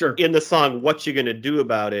 Sure. In the song, "What You Gonna Do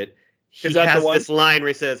About It?" He has this line where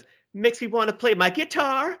he says, "Makes me want to play my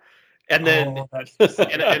guitar," and then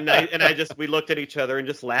we looked at each other and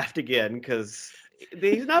just laughed again because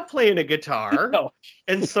he's not playing a guitar, No.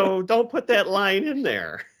 And so don't put that line in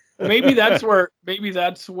there. Maybe that's where Tim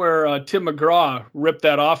McGraw ripped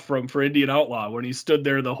that off for Indian Outlaw when he stood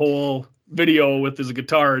there the whole video with his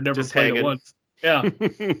guitar and never Just played hanging. it once. Yeah,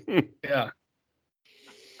 yeah.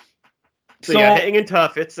 So yeah, Hanging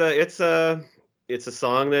Tough. It's a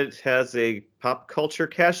song that has a pop culture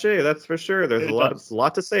cachet. That's for sure. There's a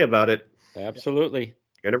lot to say about it. Absolutely.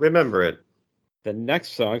 Gonna remember it. The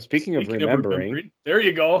next song, speaking of remembering, there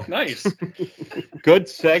you go. Nice. Good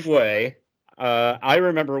segue. I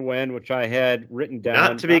Remember When, which I had written down.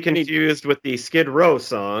 Not to be confused with the Skid Row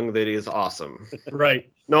song that is awesome.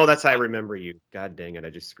 Right. No, that's I Remember You. God dang it,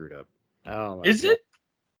 I just screwed up. Oh, is it?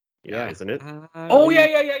 Yeah, isn't it? Oh,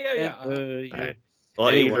 yeah. Well,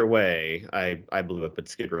 Anyway. either way, I blew it, but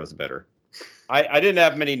Skid Row's better. I didn't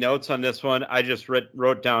have many notes on this one. I just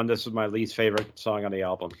wrote down this is my least favorite song on the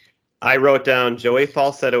album. I wrote down Joey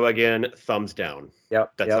Falsetto again, thumbs down.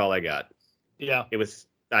 Yep. That's all I got. Yeah.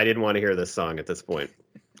 I didn't want to hear this song at this point.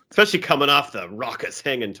 Especially coming off the raucous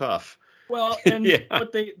Hanging Tough. Well, and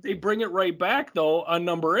but they bring it right back though on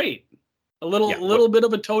number 8. A little bit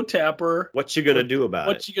of a toe tapper. What you gonna do about it?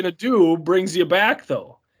 What you gonna do brings you back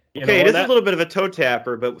though. It is a little bit of a toe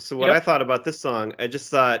tapper, but so what Yep. I thought about this song, I just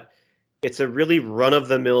thought it's a really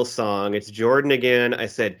run-of-the-mill song. It's Jordan again. I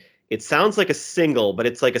said, it sounds like a single, but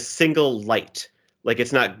it's like a single light. Like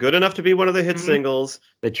it's not good enough to be one of the hit singles.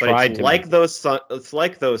 They But tried it's to like it's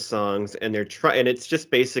like those songs, and and it's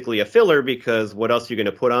just basically a filler because what else are you going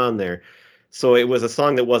to put on there? So it was a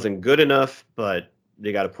song that wasn't good enough, but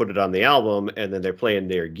they got to put it on the album, and then they're playing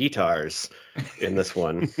their guitars in this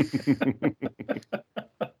one.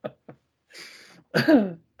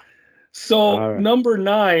 So All right. number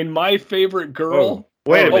 9, My Favorite Girl.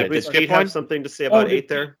 Wait a Oh, minute, we did skip Pete have one? something to say about did 8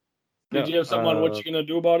 there? Did you have something on what you gonna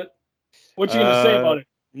do about it? What What you gonna say about it?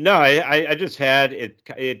 No, I just had it.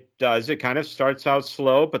 It kind of starts out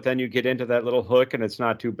slow, but then you get into that little hook, and it's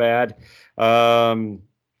not too bad.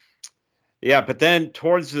 Yeah, but then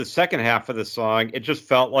towards the second half of the song, it just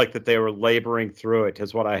felt like that they were laboring through it.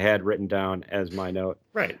 Is what I had written down as my note.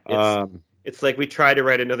 Right. It's like we tried to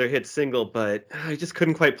write another hit single, but I just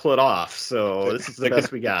couldn't quite pull it off. So this is the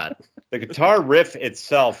best we got. The guitar riff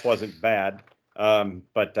itself wasn't bad,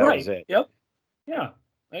 but that was it. Yep. Yeah,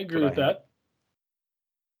 I agree with that.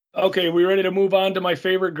 Okay, we ready to move on to My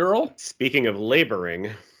Favorite Girl? Speaking of laboring,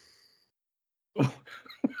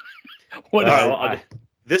 What is it?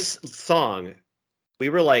 this song, we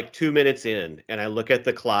were like 2 minutes in, and I look at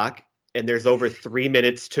the clock, and there's over 3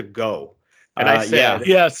 minutes to go. And I said,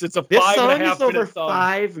 Yes, it's a this 5.5 song is over minute song.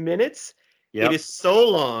 5 minutes. Yep. It is so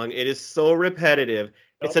long. It is so repetitive. Yep.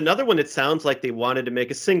 It's another one that sounds like they wanted to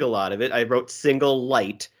make a single out of it. I wrote single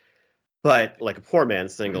light, but like a poor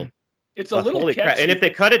man's single. It's a little holy crap. catchy. And if they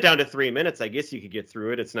cut it down to 3 minutes, I guess you could get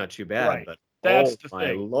through it. It's not too bad. Right. But That's the my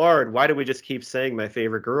thing. Lord, why do we just keep saying My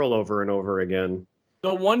Favorite Girl over and over again?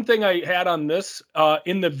 The one thing I had on this,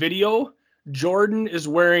 in the video, Jordan is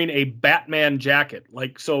wearing a Batman jacket.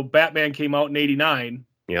 Like, so Batman came out in 89.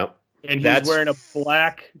 Yep. And he's wearing a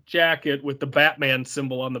black jacket with the Batman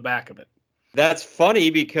symbol on the back of it. That's funny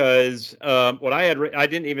because what I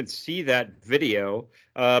didn't even see that video,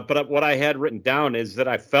 but what I had written down is that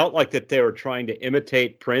I felt like that they were trying to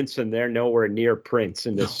imitate Prince, and they're nowhere near Prince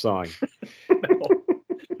in this song.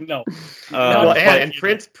 No. And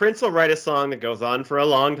Prince will write a song that goes on for a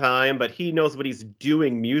long time, but he knows what he's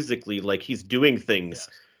doing musically. Like, he's doing things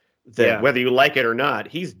that whether you like it or not,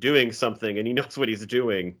 he's doing something, and he knows what he's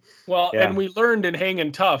doing. Well, and we learned in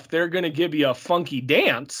Hangin' Tough, they're going to give you a funky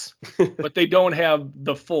dance, but they don't have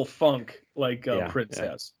the full funk like Prince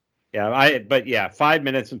has. Yeah, 5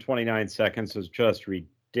 minutes and 29 seconds is just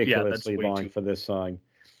ridiculously long for this song.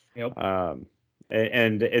 Yep.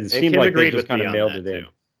 And it seemed like they just kind of nailed it in.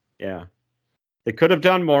 Yeah, they could have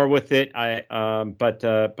done more with it.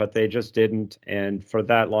 But they just didn't. And for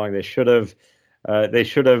that long, they should have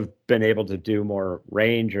been able to do more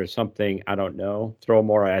range or something. I don't know, throw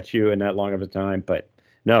more at you in that long of a time. But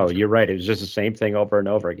no, you're right. It was just the same thing over and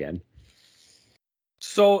over again.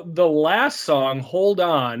 So the last song, "Hold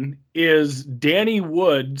On," is Danny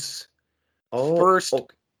Wood's first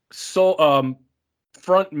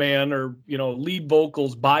front man or lead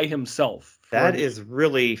vocals by himself. That is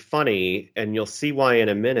really funny, and you'll see why in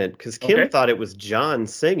a minute, because Kim thought it was John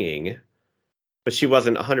singing, but she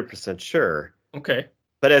wasn't 100% sure. Okay.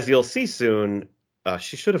 But as you'll see soon,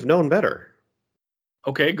 she should have known better.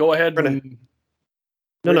 Okay, go ahead.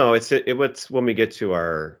 No, it's when we get to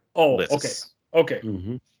our lists. Okay.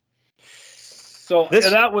 Mm-hmm. So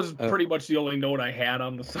that was pretty much the only note I had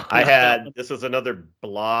on the song. This was another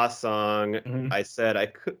blah song. Mm-hmm. I said I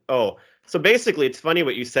could. So basically, it's funny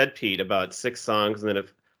what you said, Pete, about 6 songs. And then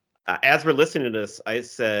as we're listening to this, I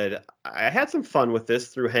said I had some fun with this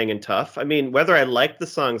through Hangin' Tough. I mean, whether I liked the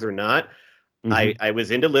songs or not, I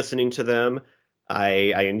was into listening to them.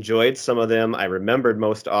 I enjoyed some of them. I remembered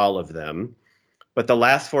most all of them. But the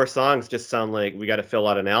last 4 songs just sound like we got to fill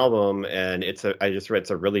out an album, and I just read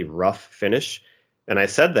it's a really rough finish. And I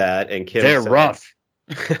said that, and Kim said, rough.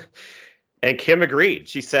 And Kim agreed.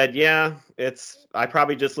 She said, "Yeah, I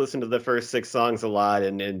probably just listened to the first 6 songs a lot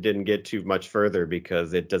and didn't get too much further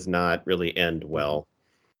because it does not really end well."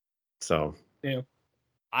 So, yeah.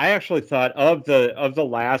 I actually thought of the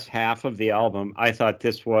last half of the album, I thought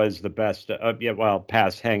this was the best.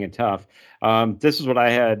 Past Hangin' Tough. This is what I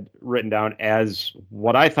had written down as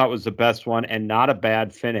what I thought was the best one, and not a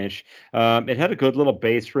bad finish. It had a good little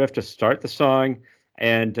bass riff to start the song,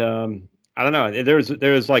 and I don't know. There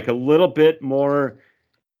was like a little bit more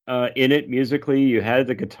in it musically. You had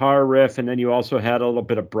the guitar riff, and then you also had a little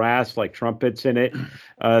bit of brass, like trumpets, in it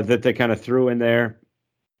that they kind of threw in there.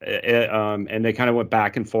 And they kind of went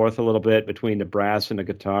back and forth a little bit between the brass and the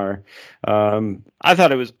guitar. I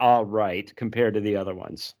thought it was all right compared to the other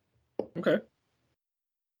ones. Okay.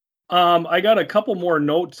 I got a couple more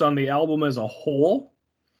notes on the album as a whole.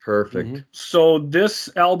 Perfect. Mm-hmm. So this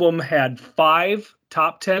album had 5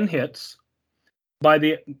 top 10 hits. By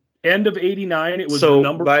the end of '89, it was the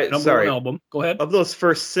number one album. Go ahead. Of those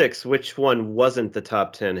first 6, which one wasn't the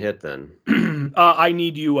top 10 hit then? I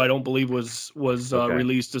Need You, I don't believe was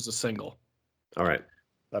released as a single. All right.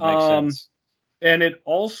 That makes sense. And it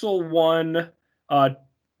also won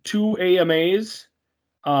 2 AMAs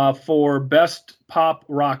for Best Pop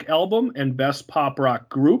Rock Album and Best Pop Rock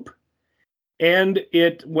Group. And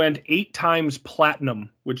it went 8 times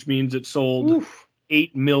platinum, which means it sold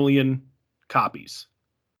 8 million copies.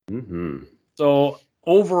 Mm-hmm. So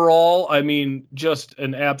overall, I mean, just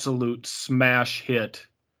an absolute smash hit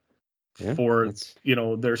for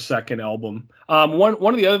their second album. One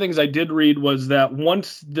of the other things I did read was that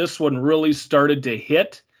once this one really started to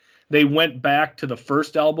hit, they went back to the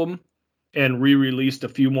first album and re-released a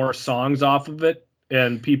few more songs off of it,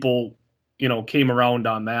 and people came around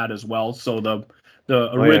on that as well. So the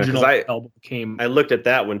original album came. I looked at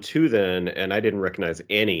that one too then, and I didn't recognize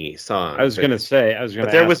any songs. I was going to say,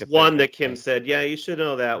 but there was one that Kim said, "Yeah, you should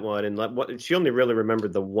know that one," and she only really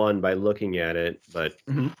remembered the one by looking at it, but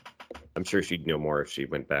I'm sure she'd know more if she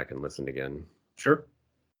went back and listened again. Sure.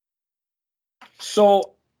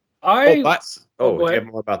 So do you have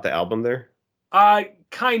more about the album there?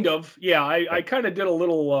 Kind of, yeah. I kind of did a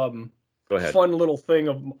little fun little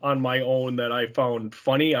thing on my own that I found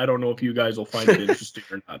funny. I don't know if you guys will find it interesting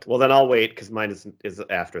or not. Well, then I'll wait because mine is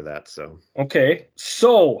after that. So okay.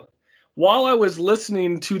 So while I was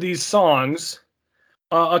listening to these songs,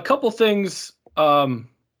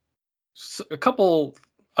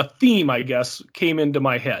 a theme, I guess, came into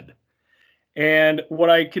my head. And what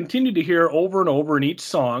I continued to hear over and over in each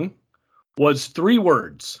song was 3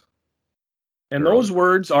 words. And those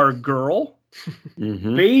words are girl,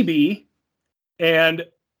 baby, and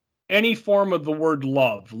any form of the word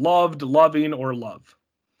love, loved, loving, or love.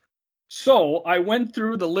 So I went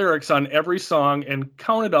through the lyrics on every song and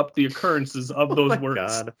counted up the occurrences of those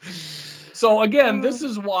words. God. So again, this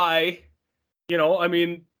is why,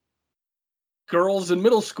 girls in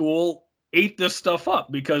middle school ate this stuff up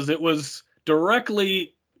because it was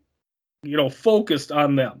directly, focused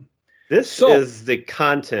on them. This is the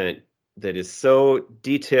content that is so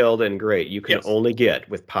detailed and great you can only get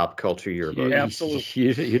with Pop Culture Yearbook.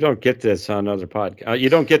 Absolutely. You don't get this on other podcasts. You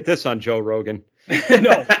don't get this on Joe Rogan.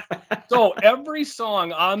 No. So every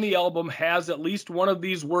song on the album has at least one of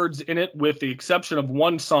these words in it, with the exception of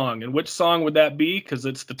one song. And which song would that be? Because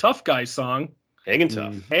it's the Tough Guy song. Hangin'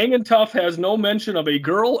 Tough. Hangin' Tough has no mention of a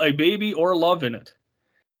girl, a baby, or love in it.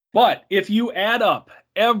 But if you add up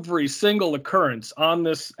every single occurrence on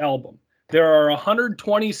this album, there are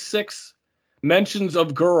 126 mentions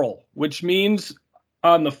of girl, which means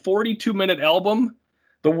on the 42-minute album,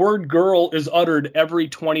 the word girl is uttered every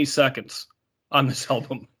 20 seconds on this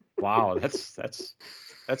album. Wow,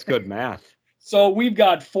 that's good math. So we've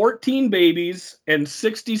got 14 babies and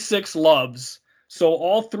 66 loves. So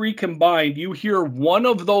all three combined, you hear one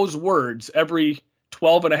of those words every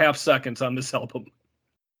 12 and a half seconds on this album.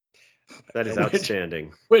 That is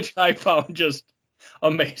outstanding. Which I found just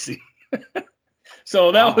amazing.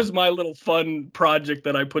 So that was my little fun project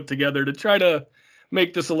that I put together to try to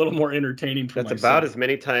make this a little more entertaining for myself. That's about as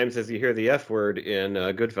many times as you hear the F word in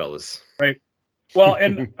Goodfellas. Right. Well,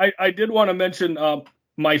 and I did want to mention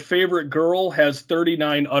my favorite girl has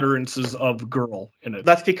 39 utterances of girl in it.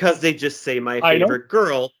 That's because they just say my favorite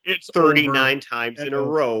girl 39 times in a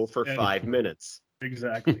row for 5 minutes.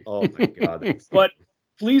 Exactly. Oh my God. But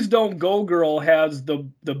Please Don't Go Girl has the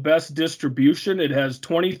best distribution. It has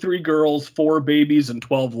 23 girls, 4 babies, and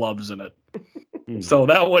 12 loves in it. So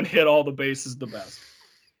that one hit all the bases the best.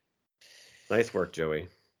 Nice work, Joey.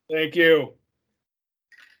 Thank you.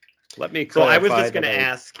 Let me clarify. So I was just going to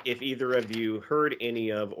ask if either of you heard any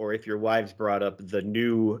of, or if your wives brought up the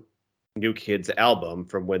New Kids album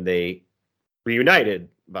from when they reunited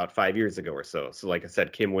about 5 years ago or so. So like I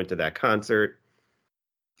said, Kim went to that concert.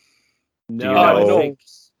 No, no.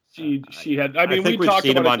 She had. I mean, we've talked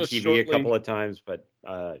seen about him on TV a couple of times, but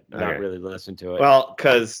not really listened to it. Well,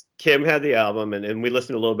 because Kim had the album, and we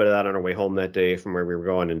listened to a little bit of that on our way home that day from where we were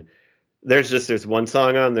going. And there's one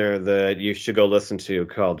song on there that you should go listen to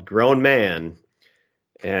called "Grown Man,"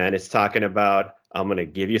 and it's talking about I'm gonna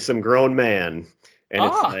give you some grown man, and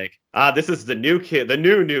it's like this is the new kid, the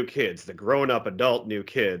new kids, the grown up adult new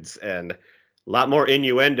kids, and a lot more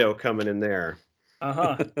innuendo coming in there.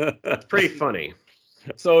 It's pretty funny.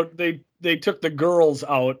 So they took the girls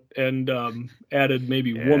out and added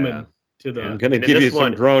maybe woman to the. I'm gonna give you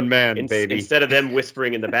some grown man, baby. Instead of them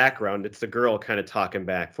whispering in the background, it's the girl kind of talking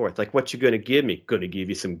back forth, like, "What you gonna give me? Gonna give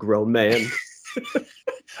you some grown man."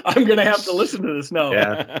 I'm gonna have to listen to this now.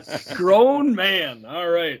 Yeah, grown man. All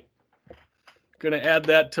right, gonna add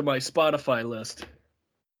that to my Spotify list.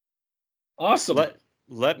 Awesome.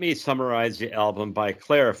 Let me summarize the album by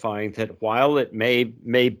clarifying that while it may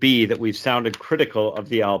be that we've sounded critical of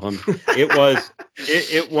the album,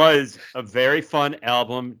 it was a very fun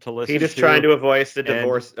album to listen to. He's just trying to avoid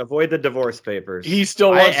the divorce papers. He still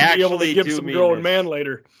wants to be able to give some grown man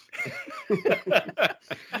later.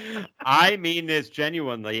 I mean this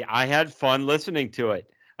genuinely. I had fun listening to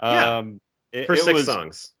it. For 6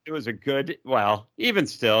 songs. It was a good, even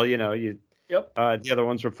still, Yep. The other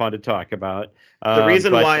ones were fun to talk about. The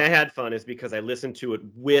reason why I had fun is because I listened to it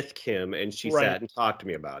with Kim, and she sat and talked to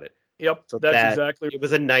me about it. Yep, so that's exactly. It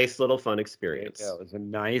was a nice little fun experience. Yeah, it was a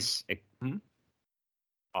nice,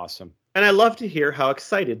 awesome. And I love to hear how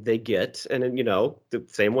excited they get, and the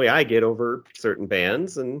same way I get over certain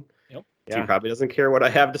bands. And she probably doesn't care what I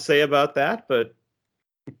have to say about that, but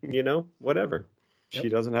whatever. She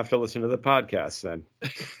doesn't have to listen to the podcast then.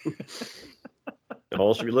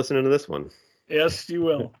 Nicole should be listening to this one. Yes, you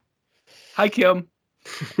will. Hi, Kim.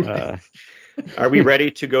 Are we ready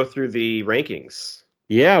to go through the rankings?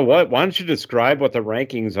 Yeah. Why don't you describe what the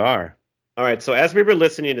rankings are? All right. So as we were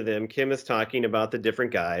listening to them, Kim is talking about the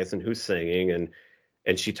different guys and who's singing,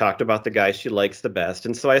 and she talked about the guys she likes the best.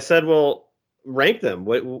 And so I said, well, rank them.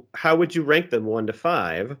 How would you rank them 1 to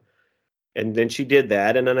 5? And then she did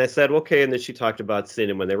that. And then I said, okay. And then she talked about seeing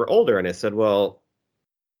them when they were older. And I said, well,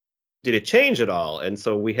 did it change at all? And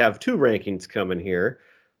so we have 2 rankings coming here.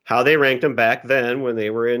 How they ranked them back then when they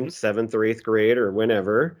were in 7th or 8th grade or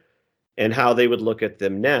whenever, and how they would look at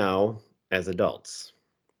them now as adults.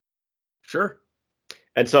 Sure.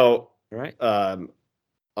 And so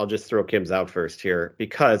I'll just throw Kim's out first here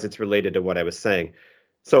because it's related to what I was saying.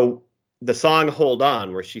 So the song Hold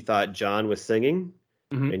On, where she thought John was singing,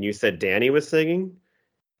 and you said Danny was singing,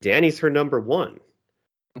 Danny's her number one.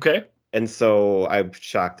 Okay. And so I'm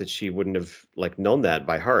shocked that she wouldn't have like known that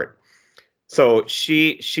by heart. So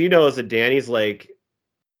she knows that Danny's like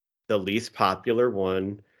the least popular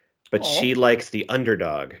one, but she likes the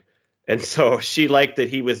underdog. And so she liked that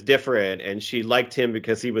he was different, and she liked him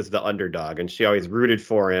because he was the underdog, and she always rooted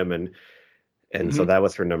for him, and so that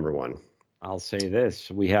was her number one. I'll say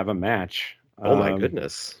this: we have a match. Oh my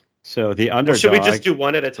goodness! So the underdog. Well, should we just do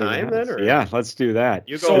one at a time then? Or? Yeah, let's do that.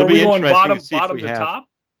 You go. So are we going bottom to top?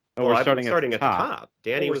 Oh, we're starting at the top.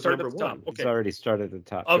 Danny was number one. Okay. It's already started at the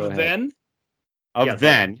top. Of then.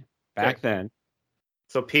 Back then.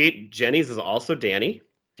 So Pete, Jenny's is also Danny.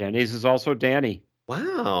 Jenny's is also Danny.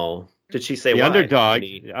 Wow. Did she say the why? Underdog?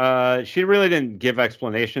 She really didn't give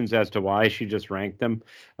explanations as to why. She just ranked them.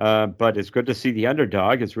 But it's good to see the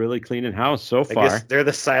underdog is really cleaning house so far. I guess they're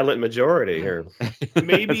the silent majority here.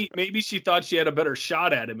 maybe she thought she had a better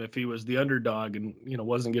shot at him if he was the underdog and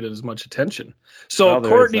wasn't getting as much attention. So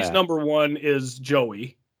Courtney's number one is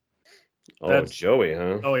Joey. That's Joey,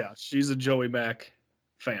 huh? Oh yeah, she's a Joey Mac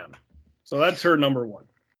fan. So that's her number one.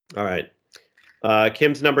 All right.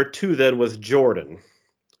 Kim's number two then was Jordan,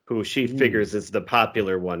 who she figures is the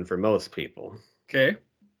popular one for most people. Okay.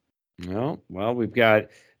 Well, we've got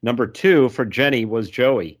number two for Jenny was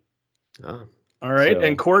Joey. Oh. All right.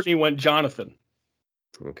 And Courtney went Jonathan.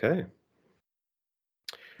 Okay.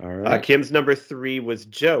 All right. Kim's number three was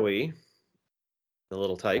Joey, the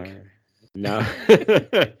little tyke. Now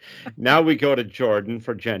we go to Jordan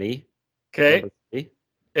for Jenny. Okay.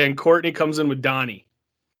 And Courtney comes in with Donnie.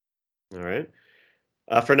 All right.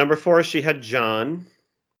 For number four, she had John.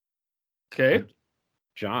 Okay.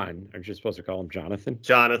 John. Aren't you supposed to call him Jonathan?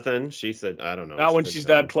 Jonathan. She said, I don't know. Not when she's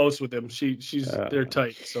that close with him. They're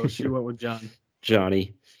tight. So she went with John.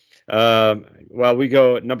 Johnny. Well, we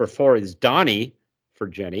go number four is Donnie for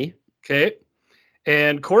Jenny. Okay.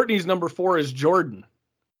 And Courtney's number four is Jordan.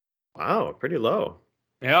 Wow. Pretty low.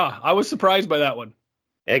 Yeah. I was surprised by that one.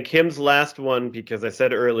 And Kim's last one, because I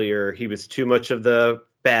said earlier he was too much of the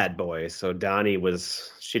bad boy. So Donnie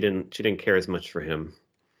she didn't care as much for him.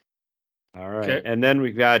 All right. Okay. And then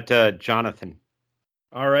we've got Jonathan.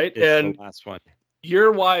 All right. And the last one.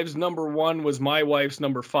 Your wife's number one was my wife's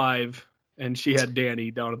number five, and she had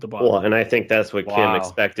Danny down at the bottom. Well, and I think that's what Kim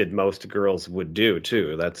expected most girls would do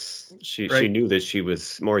too. She knew that she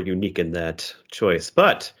was more unique in that choice.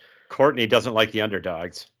 But Courtney doesn't like the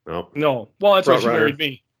underdogs. No. Well, that's why she married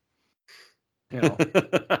me.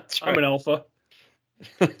 That's right. I'm an alpha.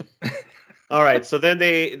 All right, so then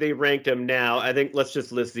they ranked him now. I think let's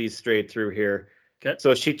just list these straight through here. Okay.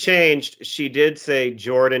 So she changed. She did say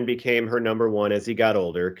Jordan became her number one as he got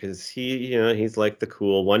older because he's like the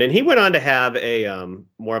cool one, and he went on to have a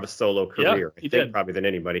more of a solo career. I think probably than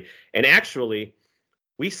anybody. And actually,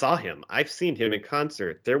 we saw him. I've seen him in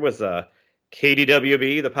concert. There was a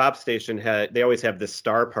KDWB, the pop station they always have this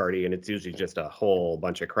star party, and it's usually just a whole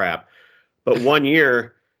bunch of crap. But one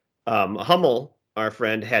year, Hummel, our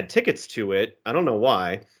friend, had tickets to it. I don't know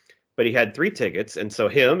why, but he had 3 tickets. And so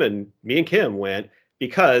him and me and Kim went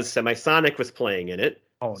because Semisonic was playing in it.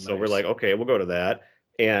 Oh, so we're like, okay, we'll go to that.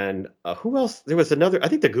 And who else? There was another, I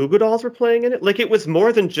think the Goo Goo Dolls were playing in it. Like it was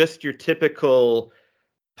more than just your typical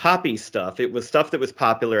poppy stuff. It was stuff that was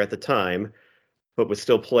popular at the time, but was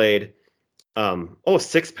still played.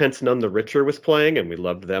 Sixpence None the Richer was playing, and we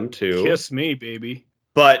loved them too. Kiss me, baby.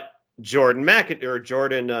 But Jordan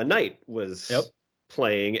Knight was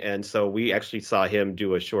playing, and so we actually saw him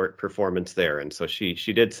do a short performance there, and so she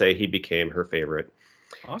did say he became her favorite.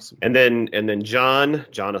 Awesome. And then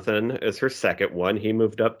Jonathan is her second one. He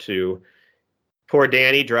moved up to. Poor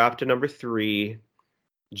Danny dropped to number 3.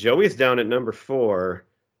 Joey's down at number 4,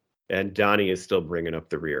 and Donnie is still bringing up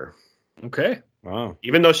the rear. Okay. Wow.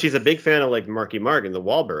 Even though she's a big fan of like Marky Mark and the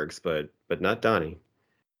Wahlbergs, but not Donnie.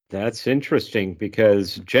 That's interesting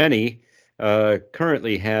because Jenny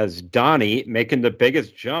currently has Donnie making the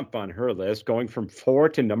biggest jump on her list, going from 4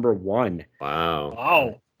 to number 1.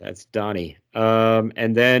 Wow. That's Donnie.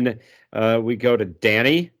 And then we go to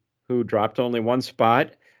Danny, who dropped only 1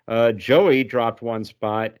 spot. Joey dropped 1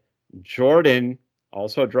 spot. Jordan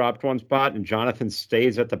also dropped 1 spot, and Jonathan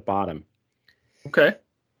stays at the bottom. Okay.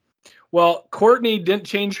 Well, Courtney didn't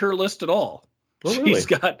change her list at all. Oh, really?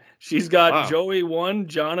 She's got Joey 1,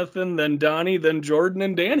 Jonathan, then Donnie, then Jordan,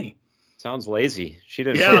 and Danny. Sounds lazy. She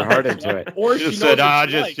didn't put her heart into it. Or she just said,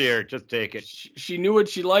 just take it. She knew what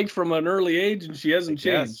she liked from an early age, and she hasn't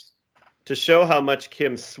changed. To show how much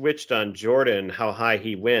Kim switched on Jordan, how high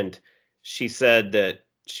he went, she said that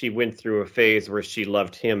she went through a phase where she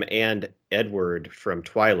loved him and Edward from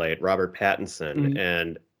Twilight, Robert Pattinson,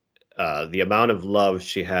 and the amount of love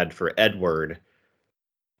she had for Edward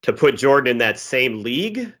to put Jordan in that same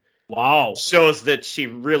league. Wow. Shows that she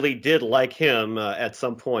really did like him at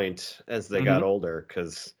some point as they got older,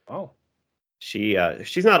 because she's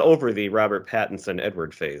not over the Robert Pattinson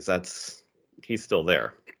Edward phase. He's still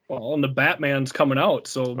there. Well, and the Batman's coming out,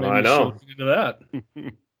 so maybe I know. she'll get into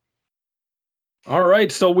that. All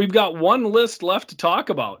right, so we've got one list left to talk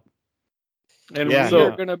about. And we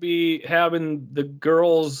are going to be having the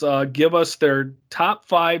girls give us their top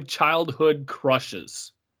 5 childhood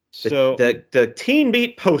crushes. So the Teen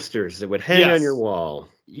Beat posters that would hang on your wall.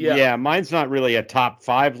 Yeah, mine's not really a top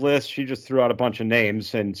 5 list. She just threw out a bunch of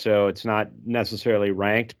names, and so it's not necessarily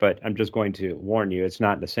ranked, but I'm just going to warn you, it's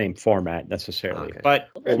not in the same format necessarily. Okay. But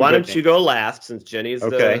why don't you go last, since Jenny's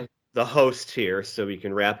the host here, so we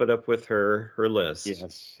can wrap it up with her list.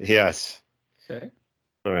 Yes. Okay.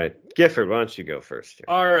 All right. Gifford, why don't you go first here?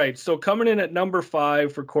 All right, so coming in at number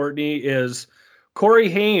 5 for Courtney is Corey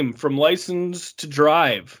Haim from License to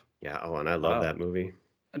Drive. Yeah, and I love that movie.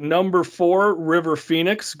 Number 4, River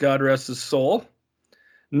Phoenix, God rest his soul.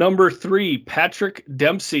 Number 3, Patrick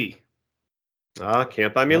Dempsey.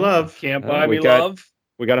 Can't Buy Me Love. Can't Buy Me Love.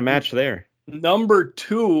 We got a match there. Number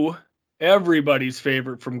 2, everybody's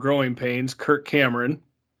favorite from Growing Pains, Kirk Cameron.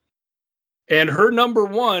 And her number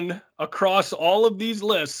 1 across all of these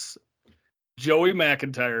lists, Joey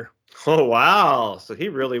McIntyre. Oh, wow. So he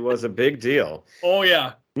really was a big deal. Oh,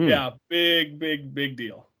 yeah. Yeah, big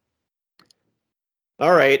deal.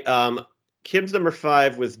 All right. Kim's number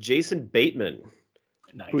 5 was Jason Bateman,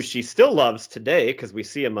 who she still loves today because we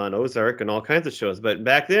see him on Ozark and all kinds of shows. But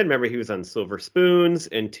back then, remember, he was on Silver Spoons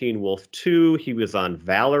and Teen Wolf 2. He was on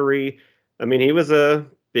Valerie. I mean, he was a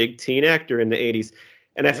big teen actor in the 80s.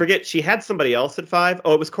 And I forget, she had somebody else at 5.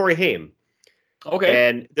 Oh, it was Corey Haim. Okay.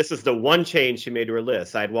 And this is the one change she made to her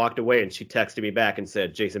list. I'd walked away and she texted me back and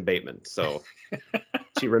said Jason Bateman. So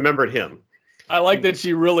she remembered him. I like that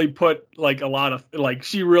she really put like a lot of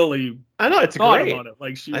she really I know it's thought great about it.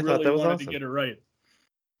 Like she really wanted to get it right.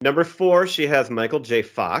 Number 4, she has Michael J.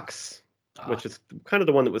 Fox, which is kind of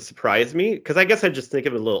the one that would surprise me because I guess I just think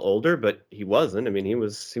of him a little older, but he wasn't. I mean, he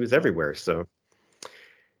was everywhere. So,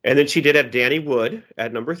 and then she did have Danny Wood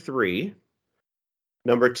at number 3.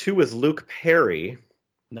 Number 2 was Luke Perry.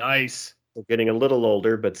 Nice. Getting a little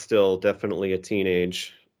older, but still definitely a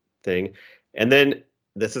teenage thing. And then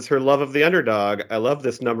this is her love of the underdog. I love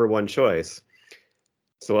this number 1 choice.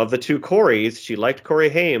 So of the 2 Corys, she liked Corey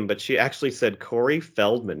Haim, but she actually said Corey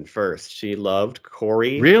Feldman first. She loved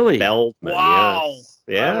Corey Feldman. Wow. Yes.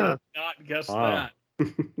 Yeah. I would not guess that.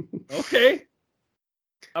 Okay.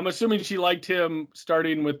 I'm assuming she liked him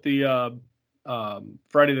starting with the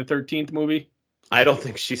Friday the 13th movie. I don't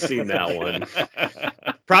think she's seen that one.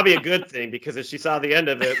 Probably a good thing, because if she saw the end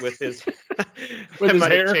of it with his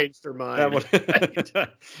hair, changed her mind.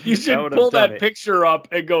 You should pull that picture up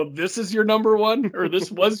and go, "This is your number 1," or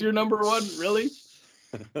 "This was your number 1." Really?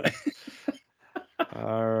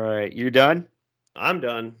 All right, you done? I'm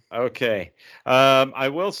done. Okay. I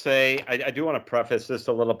will say, I do want to preface this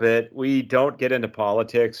a little bit. We don't get into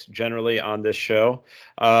politics generally on this show.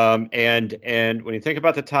 And when you think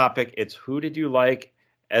about the topic, it's who did you like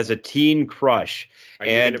as a teen crush? Are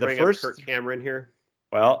you going to bring up Kirk Cameron here?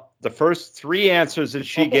 Well, the first 3 answers that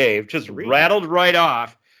she gave, just rattled right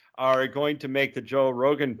off, are going to make the Joe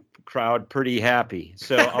Rogan crowd pretty happy.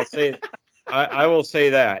 So I'll say... I will say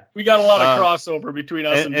that. We got a lot of crossover between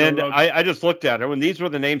us and Joe Rogan. I just looked at her. When these were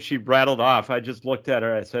the names she rattled off, I just looked at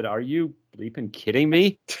her. I said, "Are you bleeping kidding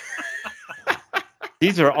me?"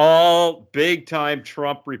 These are all big-time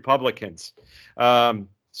Trump Republicans.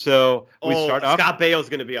 So we start off. Scott Baio's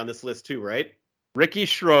going to be on this list too, right? Ricky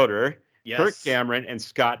Schroeder, yes. Kirk Cameron, and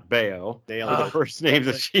Scott Baio are the first names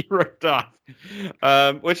that she ripped off.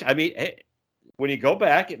 Which, I mean... When you go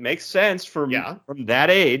back, it makes sense from that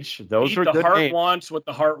age. Those are the good heart names. Wants what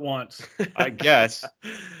the heart wants. I guess.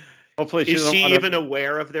 Hopefully, is she even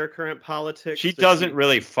aware of their current politics? She doesn't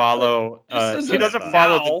really follow. She doesn't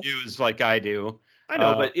follow the news like I do. I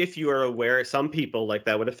know, but if you are aware, some people like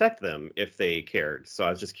that would affect them if they cared. So I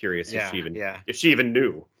was just curious if she even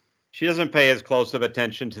knew. She doesn't pay as close of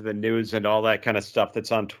attention to the news and all that kind of stuff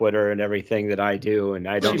that's on Twitter and everything that I do. And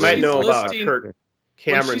I don't. She might know about Kirk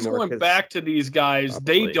Cameron. When she's going back to these guys,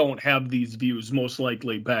 they don't have these views most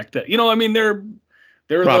likely back then. You know, I mean, they're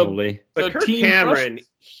probably. But Kirk Cameron,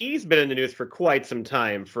 he's been in the news for quite some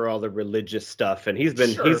time for all the religious stuff, and he's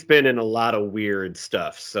been in a lot of weird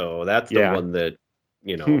stuff. So that's the one that,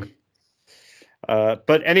 you know.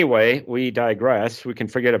 But anyway, we digress. We can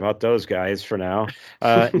forget about those guys for now.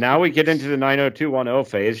 Now we get into the 90210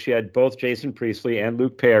 phase. She had both Jason Priestley and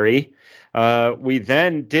Luke Perry. We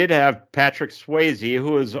then did have Patrick Swayze,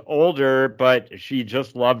 who was older, but she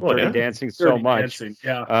just loved Dirty Dancing so much. Dancing,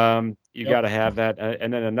 yeah. You got to have that.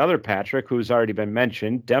 And then another Patrick, who's already been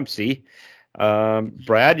mentioned, Dempsey.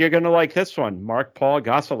 Brad, you're going to like this one, Mark Paul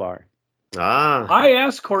Gosselaar. I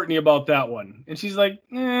asked Courtney about that one, and she's like,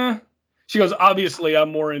 She goes, obviously, I'm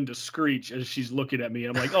more into Screech, as she's looking at me.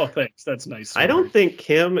 I'm like, oh, thanks. That's nice. I don't think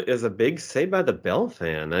Kim is a big Saved by the Bell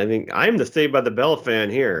fan. I think I'm the Saved by the Bell fan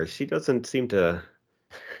here. She doesn't seem to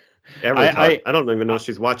ever I don't even know if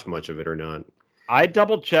she's watched much of it or not. I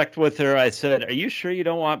double-checked with her. I said, are you sure you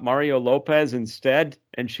don't want Mario Lopez instead?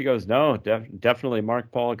 And she goes, no, definitely Mark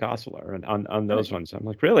Paul Gosselaar on those ones. I'm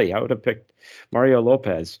like, really? I would have picked Mario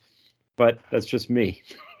Lopez. But that's just me.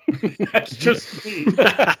 That's just me.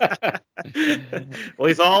 Well,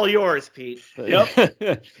 he's all yours, Pete.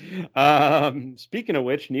 Yep. Speaking of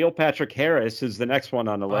which, Neil Patrick Harris is the next one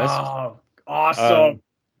on the list. Oh, awesome.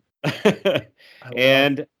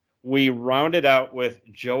 And we rounded out with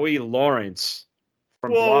Joey Lawrence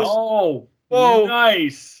from Whoa,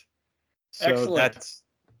 nice. So excellent. That's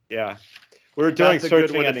we're doing a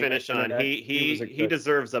good one to finish on. He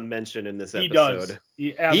deserves a mention in this episode.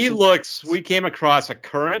 He does. He looks. We came across a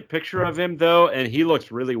current picture of him though, and he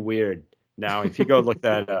looks really weird now. If you go look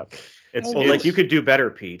that up, it's like you could do better,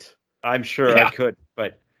 Pete. I'm sure I could,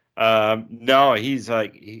 but no, he's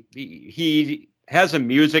like he has a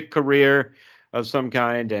music career of some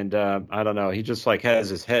kind, and I don't know. He just like has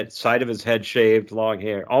his side of his head shaved, long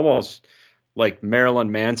hair, almost like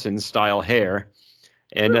Marilyn Manson style hair.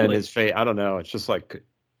 And then his face, I don't know. It's just like,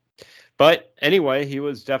 but anyway, he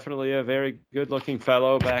was definitely a very good-looking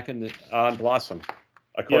fellow back on Blossom,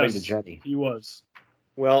 according to Jenny. He was.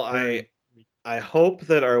 Well, I hope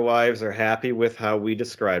that our wives are happy with how we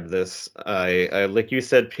described this. I like you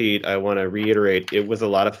said, Pete. I want to reiterate, it was a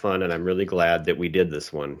lot of fun, and I'm really glad that we did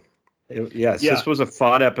this one. This was a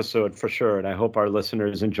fun episode for sure, and I hope our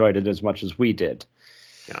listeners enjoyed it as much as we did.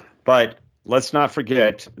 Yeah, but. Let's not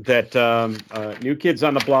forget that New Kids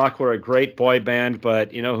on the Block were a great boy band,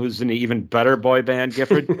 but you know who's an even better boy band,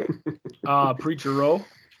 Gifford? Preacher Row.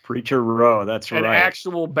 Preacher Row, that's right. An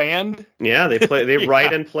actual band. Yeah, they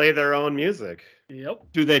write and play their own music. Yep.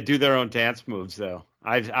 Do they do their own dance moves though?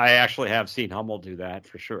 I actually have seen Hummel do that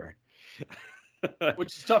for sure.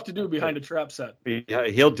 Which is tough to do behind a trap set. Yeah,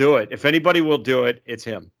 he'll do it. If anybody will do it, it's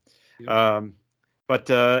him. Yep. But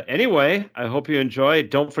anyway, I hope you enjoy.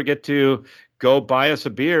 Don't forget to go buy us a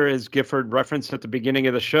beer, as Gifford referenced at the beginning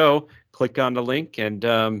of the show. Click on the link and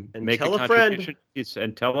make tell a contribution.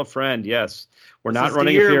 And tell a friend. Yes, we're not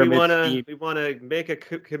running a pyramid. We want to make a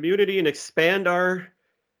community and expand our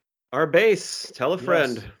base. Tell a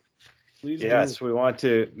friend. Yes, we want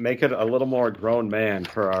to make it a little more grown man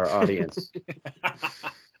for our audience.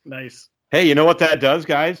 Nice. Hey, you know what that does,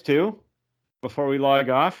 guys? Too. Before we log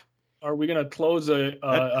off. Are we going to close a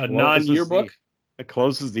non-yearbook? It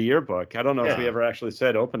closes the yearbook. I don't know if we ever actually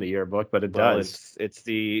said open the yearbook, but it does. It's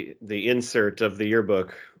the insert of the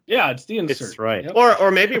yearbook. Yeah, it's the insert. That's right. Yep. Or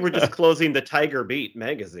maybe we're just closing the Tiger Beat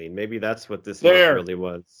magazine. Maybe that's what this really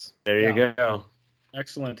was. There you go.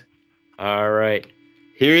 Excellent. All right.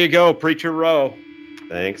 Here you go, Preacher Row.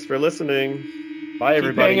 Thanks for listening. Bye,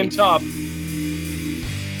 everybody. Keep hanging tough.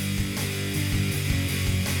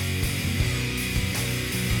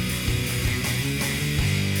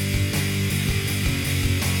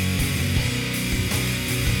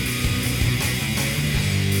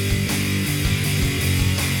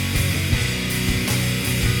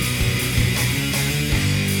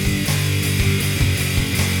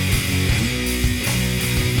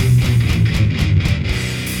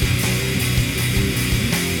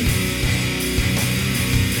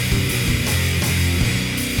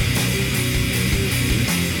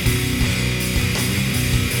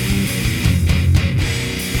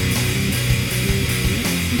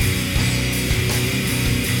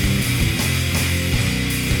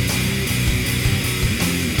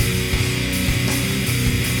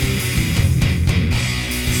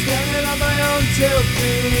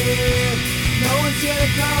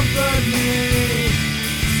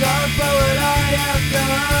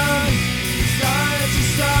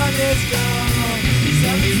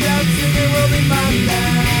 It will be my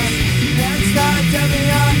last. And start telling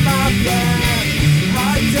me